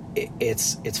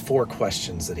 it's 4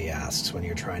 questions that he asks when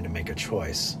you're trying to make a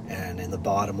choice. And in the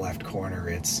bottom left corner,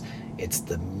 it's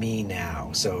the me now.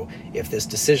 So if this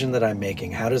decision that I'm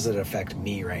making, how does it affect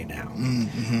me right now?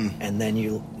 Mm-hmm. And then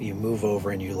you move over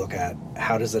and you look at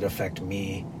how does it affect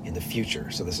me in the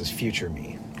future? So this is future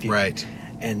me. Right.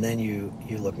 And then you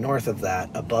look north of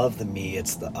that, above the me,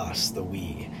 it's the us, the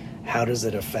we. How does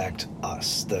it affect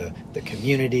us, the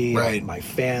community, right, my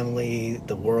family,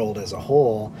 the world as a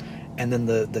whole? And then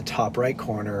the top right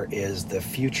corner is the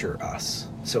future us.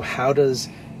 So how does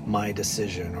my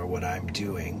decision or what I'm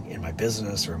doing in my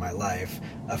business or my life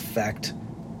affect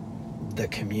the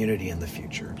community in the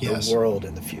future, yes, the world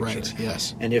in the future? Right,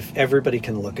 yes. And if everybody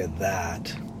can look at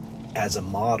that as a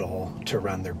model to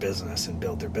run their business and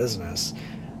build their business,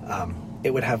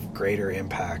 it would have greater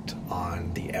impact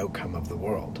on the outcome of the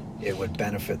world. It would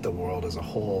benefit the world as a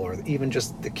whole, or even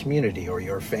just the community or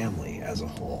your family as a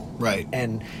whole. Right.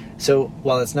 And so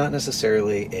while it's not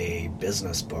necessarily a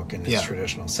business book in its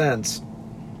traditional sense,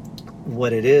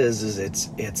 what it is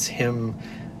it's him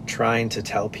trying to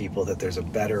tell people that there's a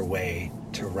better way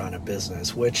to run a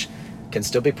business, which can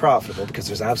still be profitable, because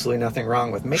there's absolutely nothing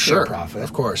wrong with making a profit.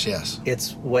 Of course, yes.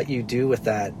 It's what you do with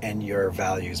that and your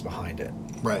values behind it.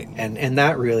 Right. And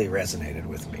that really resonated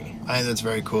with me. I think that's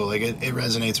very cool. Like, it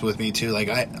resonates with me too. Like,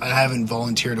 I haven't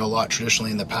volunteered a lot traditionally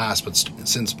in the past, but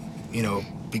since,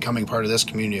 becoming part of this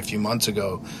community a few months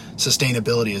ago,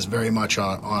 sustainability is very much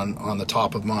on the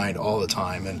top of mind all the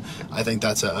time. And I think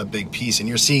that's a big piece. And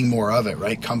you're seeing more of it,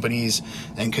 right? Companies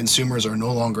and consumers are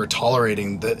no longer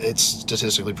tolerating that. It's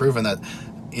statistically proven that,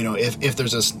 if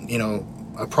there's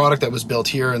a product that was built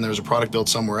here and there's a product built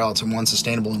somewhere else, and one's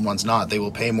sustainable and one's not, they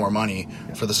will pay more money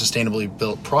for the sustainably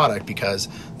built product, because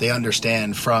they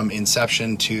understand from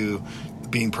inception to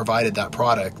being provided that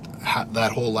product,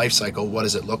 that whole life cycle, what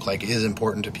does it look like, is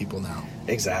important to people now.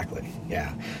 Exactly.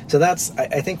 Yeah. So that's,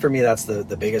 I think for me, that's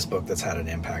the biggest book that's had an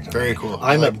impact on me. Very cool.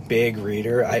 I'm a big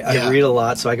reader. I read a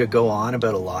lot, so I could go on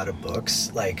about a lot of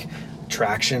books, like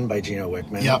Traction by Gino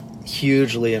Wickman. Yep.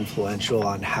 Hugely influential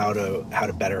on how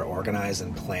to better organize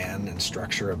and plan and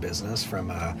structure a business,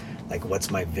 from like, what's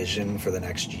my vision for the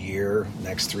next year,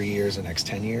 next 3 years, and next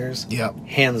 10 years. Yep.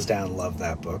 Hands down, love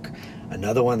that book.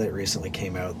 Another one that recently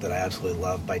came out that I absolutely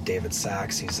love, by David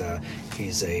Sachs. He's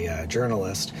a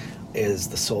journalist, is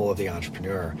The Soul of the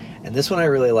Entrepreneur. And this one I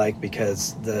really like,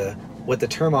 because what the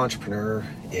term entrepreneur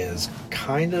is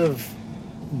kind of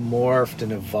morphed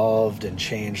and evolved and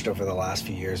changed over the last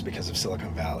few years because of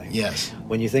Silicon Valley. Yes.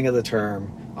 When you think of the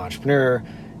term entrepreneur,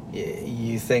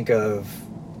 you think of,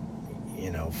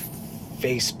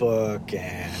 Facebook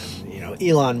and,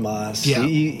 Elon Musk. Yeah.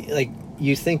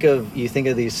 You think of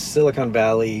these Silicon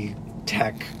Valley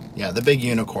tech. Yeah, the big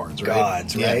unicorns, right?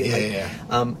 Gods, right? Yeah.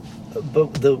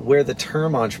 But where the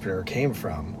term entrepreneur came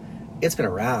from, it's been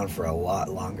around for a lot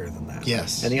longer than that.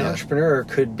 Yes. And the entrepreneur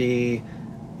could be,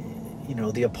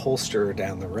 the upholsterer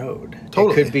down the road.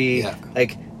 Totally. It could be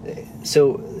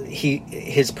so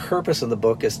his purpose in the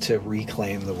book is to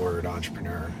reclaim the word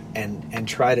entrepreneur and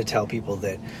try to tell people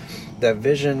that that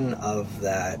vision of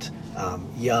that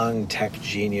young tech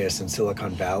genius in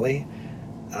Silicon Valley,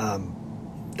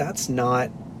 that's not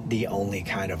the only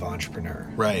kind of entrepreneur.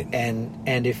 Right.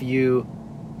 And if you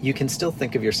you can still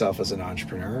think of yourself as an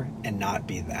entrepreneur and not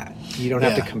be that. You don't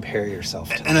have to compare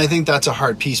yourself to And I think that's a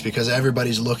hard piece because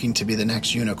everybody's looking to be the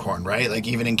next unicorn, right? Like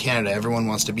even in Canada, everyone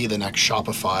wants to be the next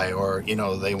Shopify, or, you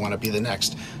know, they want to be the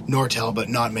next Nortel, but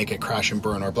not make it crash and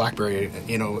burn, or BlackBerry,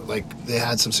 you know, like they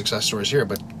had some success stories here.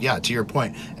 But yeah, to your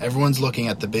point, everyone's looking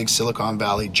at the big Silicon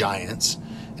Valley giants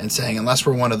and saying, unless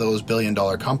we're one of those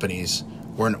billion-dollar companies,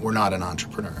 we're not an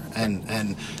entrepreneur.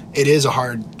 And it is a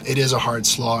hard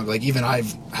slog. Like even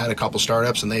I've had a couple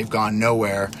startups and they've gone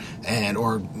nowhere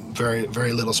or very,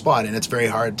 very little spot. And it's very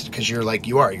hard because you're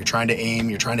trying to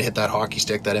aim, you're trying to hit that hockey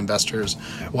stick that investors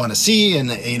want to see, and,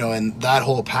 you know, and that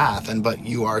whole path. But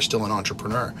you are still an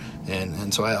entrepreneur.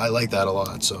 And so I like that a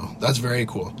lot. So that's very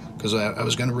cool, because I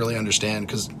was going to really understand,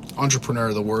 because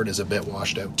entrepreneur, the word is a bit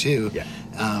washed out too. Yeah.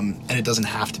 And it doesn't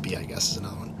have to be, I guess, is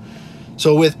another one.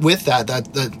 So with that,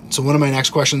 so one of my next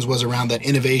questions was around that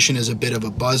innovation is a bit of a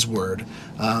buzzword.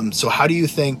 So how do you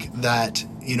think that,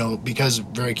 you know, because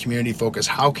very community focused,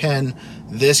 how can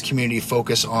this community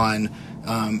focus on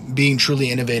being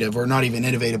truly innovative, or not even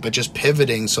innovative, but just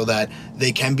pivoting so that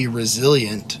they can be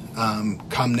resilient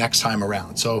come next time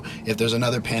around? So if there's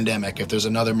another pandemic, if there's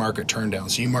another market turndown,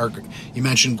 so you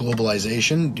mentioned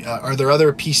globalization. Are there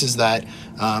other pieces that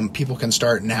people can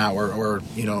start now, or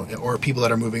you know, or people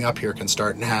that are moving up here can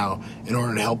start now in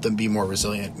order to help them be more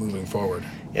resilient moving forward?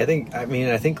 I think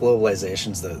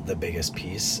globalization's the biggest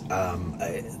piece.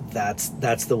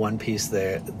 That's the one piece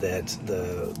that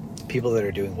the people that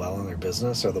are doing well in their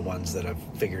business are the ones that have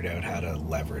figured out how to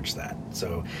leverage that.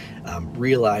 So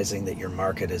realizing that your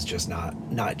market is just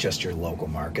not just your local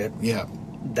market. Yeah,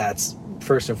 that's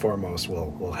first and foremost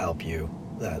will help you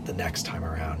the next time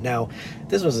around. Now,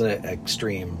 this was an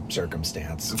extreme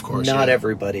circumstance. Of course, not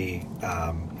everybody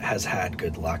has had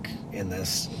good luck in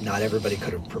this. Not everybody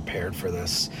could have prepared for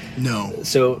this. No.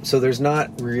 So there's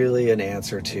not really an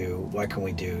answer to what can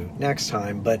we do next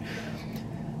time. But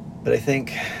I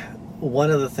think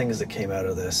one of the things that came out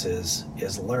of this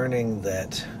is learning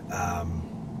that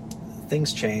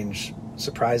things change,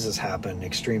 surprises happen,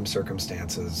 extreme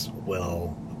circumstances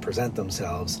will present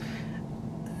themselves.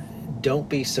 Don't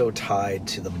be so tied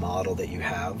to the model that you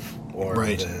have, or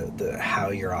the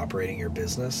how you're operating your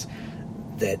business,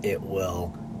 that it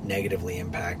will negatively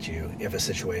impact you if a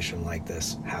situation like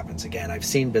this happens again. I've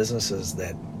seen businesses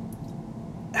that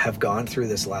have gone through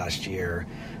this last year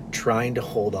trying to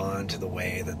hold on to the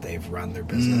way that they've run their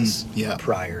business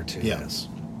prior to this.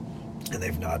 And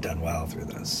they've not done well through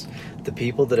this. The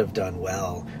people that have done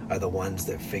well are the ones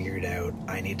that figured out,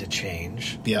 I need to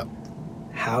change. Yeah.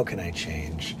 How can I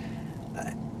change?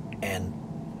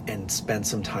 And spend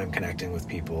some time connecting with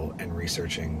people and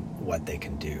researching what they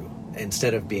can do,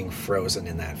 instead of being frozen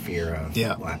in that fear of,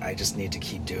 well, I just need to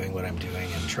keep doing what I'm doing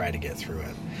and try to get through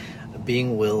it.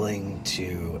 Being willing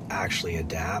to actually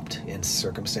adapt in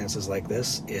circumstances like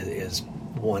this is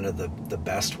one of the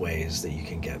best ways that you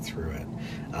can get through it.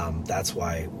 That's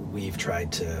why we've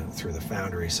tried to, through the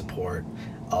Foundry, support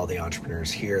all the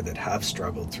entrepreneurs here that have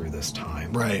struggled through this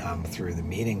time, through the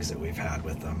meetings that we've had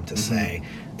with them, to say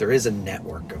there is a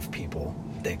network of people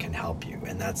that can help you.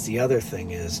 And that's the other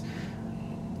thing, is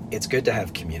it's good to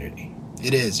have community.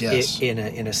 It is, yes. In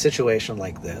a situation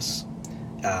like this,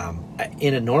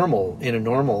 in a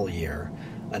normal year,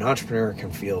 an entrepreneur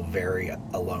can feel very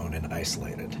alone and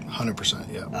isolated.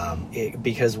 100%, yeah.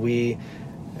 Because we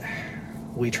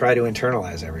try to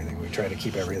internalize everything. We try to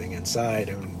keep everything inside,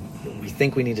 and we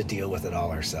think we need to deal with it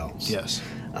all ourselves. Yes.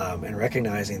 And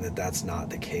recognizing that that's not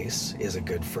the case is a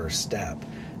good first step.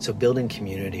 So building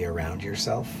community around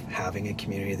yourself, having a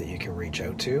community that you can reach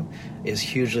out to, is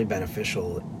hugely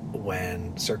beneficial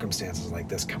when circumstances like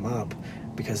this come up,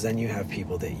 because then you have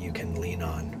people that you can lean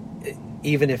on,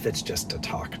 even if it's just to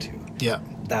talk to. Yeah.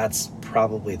 That's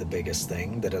probably the biggest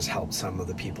thing that has helped some of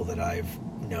the people that I've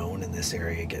known in this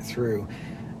area get through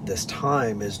this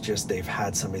time, is just they've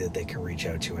had somebody that they can reach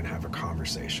out to and have a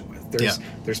conversation with.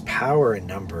 There's power in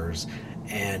numbers,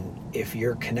 and if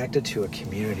you're connected to a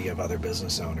community of other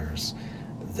business owners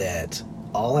that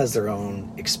all has their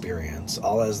own experience,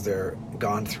 all has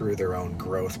gone through their own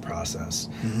growth process,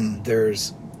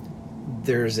 there's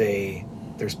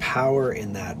power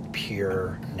in that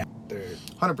pure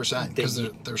 100%, because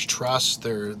there's trust,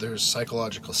 there's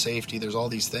psychological safety, there's all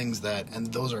these things and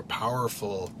those are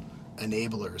powerful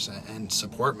enablers and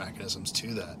support mechanisms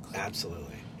to that.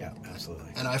 Absolutely. Yeah,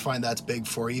 absolutely. And I find that's big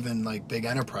for even like big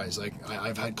enterprise. Like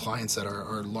I've had clients that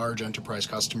are large enterprise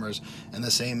customers, and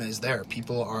the same is there.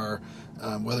 People are,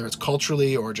 whether it's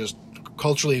culturally or just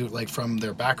culturally, like from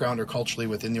their background or culturally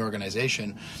within the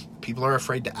organization, people are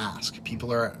afraid to ask.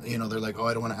 People are, they're like, oh,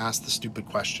 I don't want to ask the stupid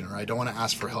question, or I don't want to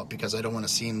ask for help because I don't want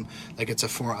to seem like it's a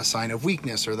sign of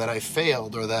weakness, or that I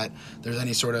failed, or that there's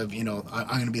any sort of, I'm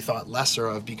going to be thought lesser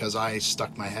of because I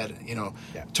stuck my head,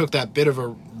 took that bit of a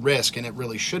risk, and it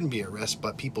really shouldn't be a risk,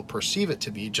 but people perceive it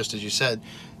to be, just as you said,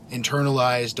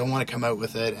 internalized, don't want to come out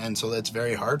with it, and so it's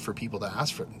very hard for people to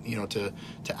ask for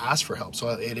to ask for help. So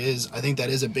I think that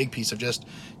is a big piece of just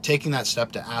taking that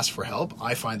step to ask for help.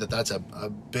 I find that that's a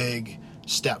big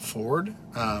step forward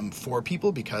for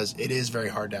people, because it is very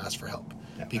hard to ask for help,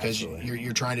 because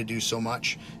you're trying to do so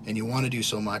much and you want to do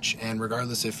so much, and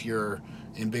regardless if you're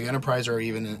in big enterprise or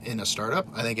even in a startup,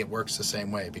 I think it works the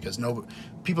same way, because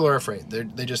people are afraid.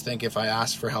 They just think if I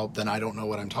ask for help, then I don't know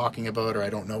what I'm talking about, or I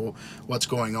don't know what's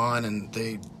going on, and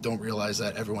they don't realize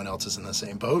that everyone else is in the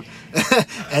same boat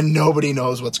and nobody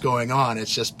knows what's going on.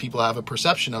 It's just people have a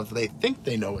perception of, they think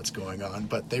they know what's going on,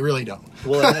 but they really don't.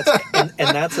 Well, and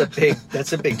that's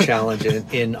a big challenge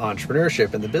in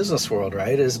entrepreneurship in the business world,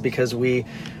 right? Is because we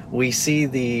see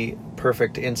the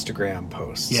perfect Instagram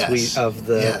posts of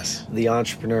the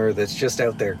entrepreneur that's just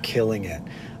out there killing it,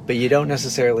 but you don't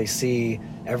necessarily see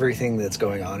everything that's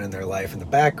going on in their life in the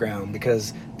background,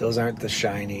 because those aren't the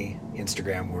shiny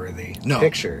Instagram worthy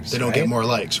pictures. They don't get more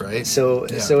likes, right? So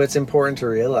it's important to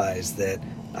realize that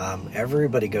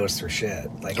everybody goes through shit.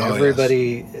 Like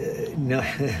everybody,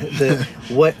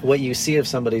 what you see of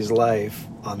somebody's life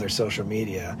on their social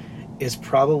media is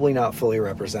probably not fully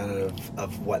representative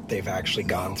of what they've actually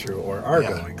gone through or are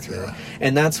going through. Yeah.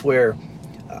 And that's where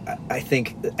I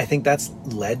think that's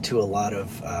led to a lot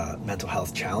of mental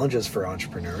health challenges for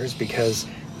entrepreneurs, because,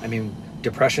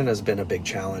 depression has been a big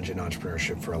challenge in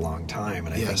entrepreneurship for a long time,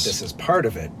 and I think this is part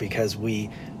of it, because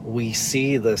we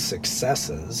see the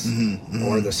successes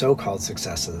or the so-called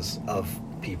successes of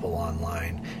people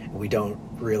online. We don't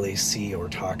really see or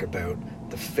talk about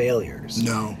the failures.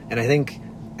 No. And I think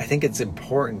it's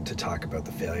important to talk about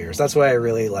the failures. That's why I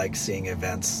really like seeing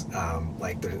events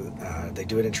like they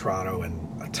do it in Toronto and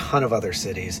a ton of other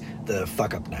cities, the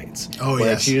fuck up nights. Oh,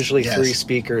 where it's usually three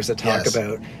speakers that talk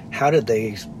about how did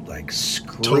they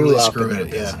screw up in their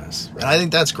business. Right? And I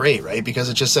think that's great, right? Because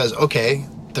it just says, okay,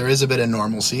 there is a bit of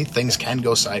normalcy. Things can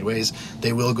go sideways.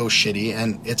 They will go shitty,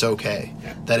 and it's okay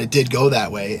that it did go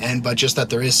that way. But just that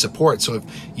there is support. So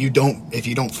if you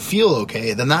don't feel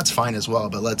okay, then that's fine as well.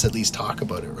 But let's at least talk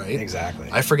about it, right? Exactly.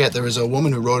 I forget, there was a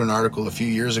woman who wrote an article a few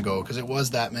years ago, because it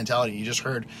was that mentality. You just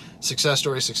heard success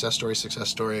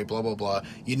story, blah, blah, blah.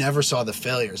 You never saw the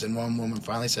failures. And one woman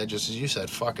finally said, just as you said,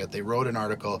 fuck it. They wrote an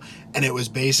article, and it was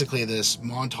basically this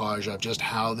montage of just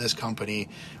how this company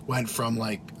went from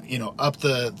up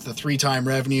the 3-time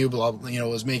revenue,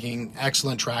 was making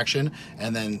excellent traction,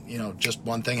 and then just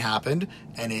one thing happened,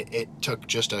 and it took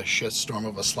just a shitstorm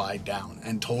of a slide down,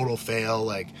 and total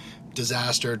fail,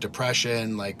 disaster,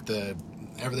 depression,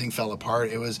 everything fell apart.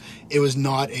 It was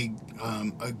not a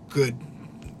good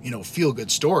feel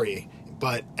good story,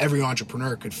 but every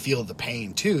entrepreneur could feel the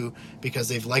pain too, because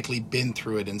they've likely been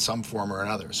through it in some form or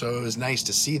another. So it was nice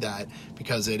to see that,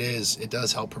 because it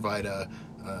does help provide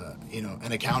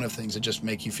an account of things that just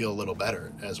make you feel a little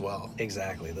better as well.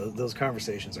 Exactly. Those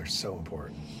conversations are so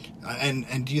important.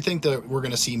 And do you think that we're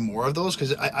going to see more of those?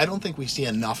 Because I don't think we see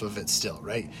enough of it still,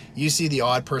 right? You see the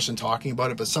odd person talking about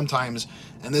it, but sometimes,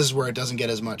 and this is where it doesn't get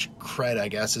as much cred, I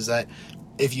guess, is that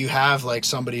if you have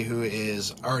somebody who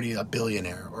is already a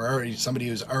billionaire, or somebody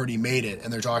who's already made it,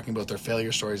 and they're talking about their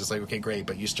failure stories, it's okay, great,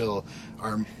 but you still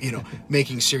are,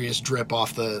 making serious drip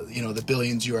off the, the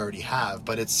billions you already have.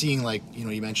 But it's seeing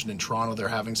you mentioned in Toronto, they're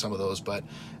having some of those, but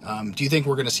do you think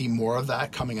we're going to see more of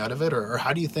that coming out of it? Or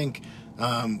how do you think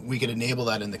we could enable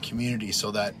that in the community, so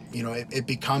that it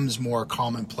becomes more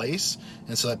commonplace,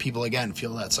 and so that people again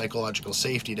feel that psychological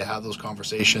safety to have those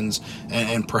conversations,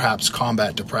 and perhaps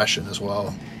combat depression as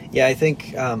well? Yeah, I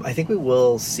think we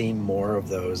will see more of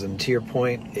those. And to your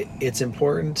point, it's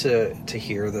important to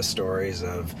hear the stories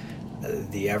of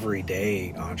the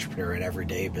everyday entrepreneur and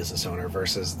everyday business owner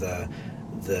versus the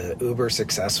uber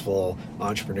successful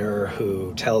entrepreneur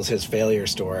who tells his failure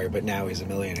story, but now he's a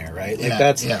millionaire, right?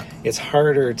 It's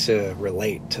harder to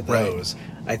relate to those.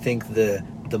 Right. I think the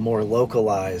more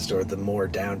localized, or the more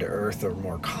down to earth, or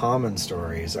more common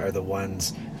stories are the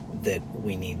ones that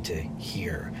we need to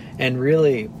hear. And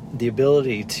really, the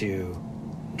ability to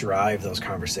drive those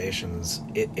conversations,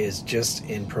 it is just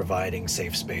in providing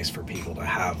safe space for people to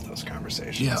have those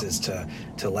conversations, is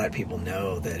to let people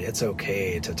know that it's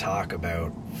okay to talk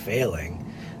about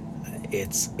failing.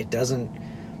 It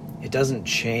doesn't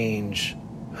change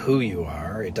who you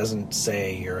are. It doesn't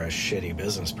say you're a shitty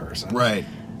business person. Right.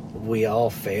 we all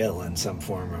fail in some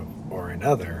form or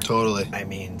another. Totally. I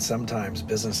mean, sometimes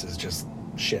business is just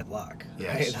shit luck.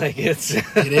 Yes. Right? Like it's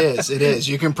It is.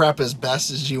 You can prep as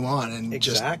best as you want, and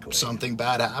Exactly. just something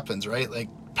bad happens, right? Like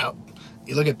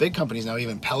you look at big companies now,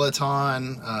 even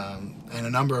Peloton and a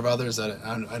number of others that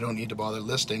I don't need to bother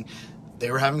listing.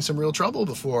 They were having some real trouble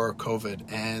before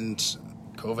COVID, and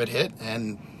COVID hit,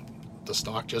 and the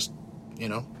stock just,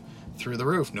 through the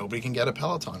roof. Nobody can get a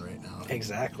Peloton right now.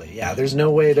 Exactly. Yeah. There's no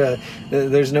way to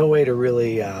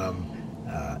really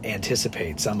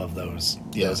anticipate some of those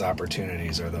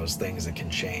opportunities or those things that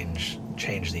can change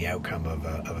the outcome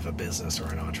of a business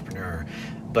or an entrepreneur.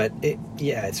 But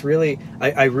it's really,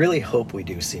 I really hope we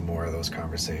do see more of those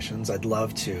conversations. I'd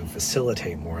love to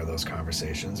facilitate more of those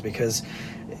conversations, because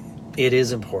it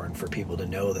is important for people to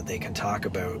know that they can talk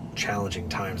about challenging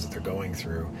times that they're going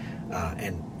through,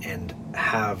 and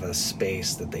have a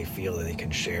space that they feel that they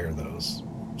can share those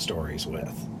stories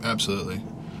with. Absolutely.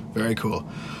 Very cool.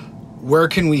 Where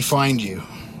can we find you?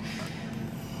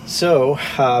 So,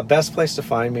 best place to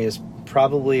find me is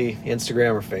probably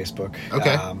Instagram or Facebook.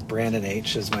 Okay. Brandon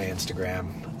H is my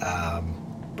Instagram.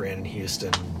 Brandon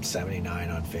Houston 79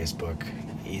 on Facebook.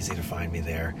 Easy to find me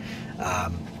there.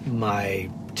 My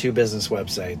two business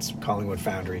websites,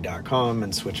 collingwoodfoundry.com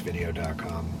and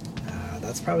switchvideo.com.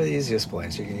 That's probably the easiest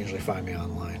place. You can usually find me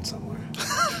online somewhere.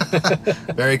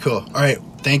 Very cool. All right.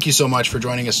 Thank you so much for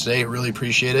joining us today. Really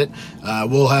appreciate it.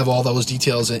 We'll have all those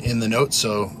details in the notes.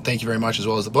 So thank you very much, as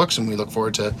well as the books. And we look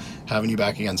forward to having you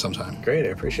back again sometime. Great. I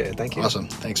appreciate it. Thank you. Awesome.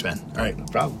 Thanks, man. All right. No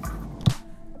problem.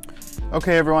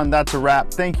 Okay, everyone, that's a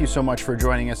wrap. Thank you so much for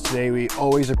joining us today. We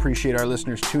always appreciate our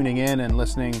listeners tuning in and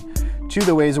listening to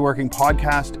the Ways of Working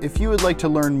podcast. If you would like to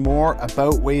learn more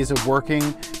about Ways of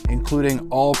Working, including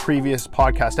all previous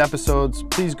podcast episodes,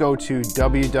 please go to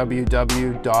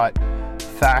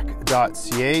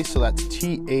www.thack.ca. So that's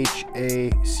THACK.ca,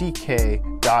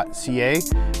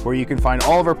 where you can find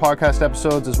all of our podcast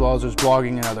episodes, as well as there's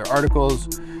blogging and other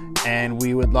articles. And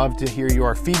we would love to hear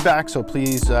your feedback, so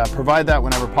please provide that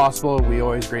whenever possible. We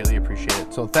always greatly appreciate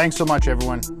it. So thanks so much,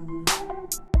 everyone.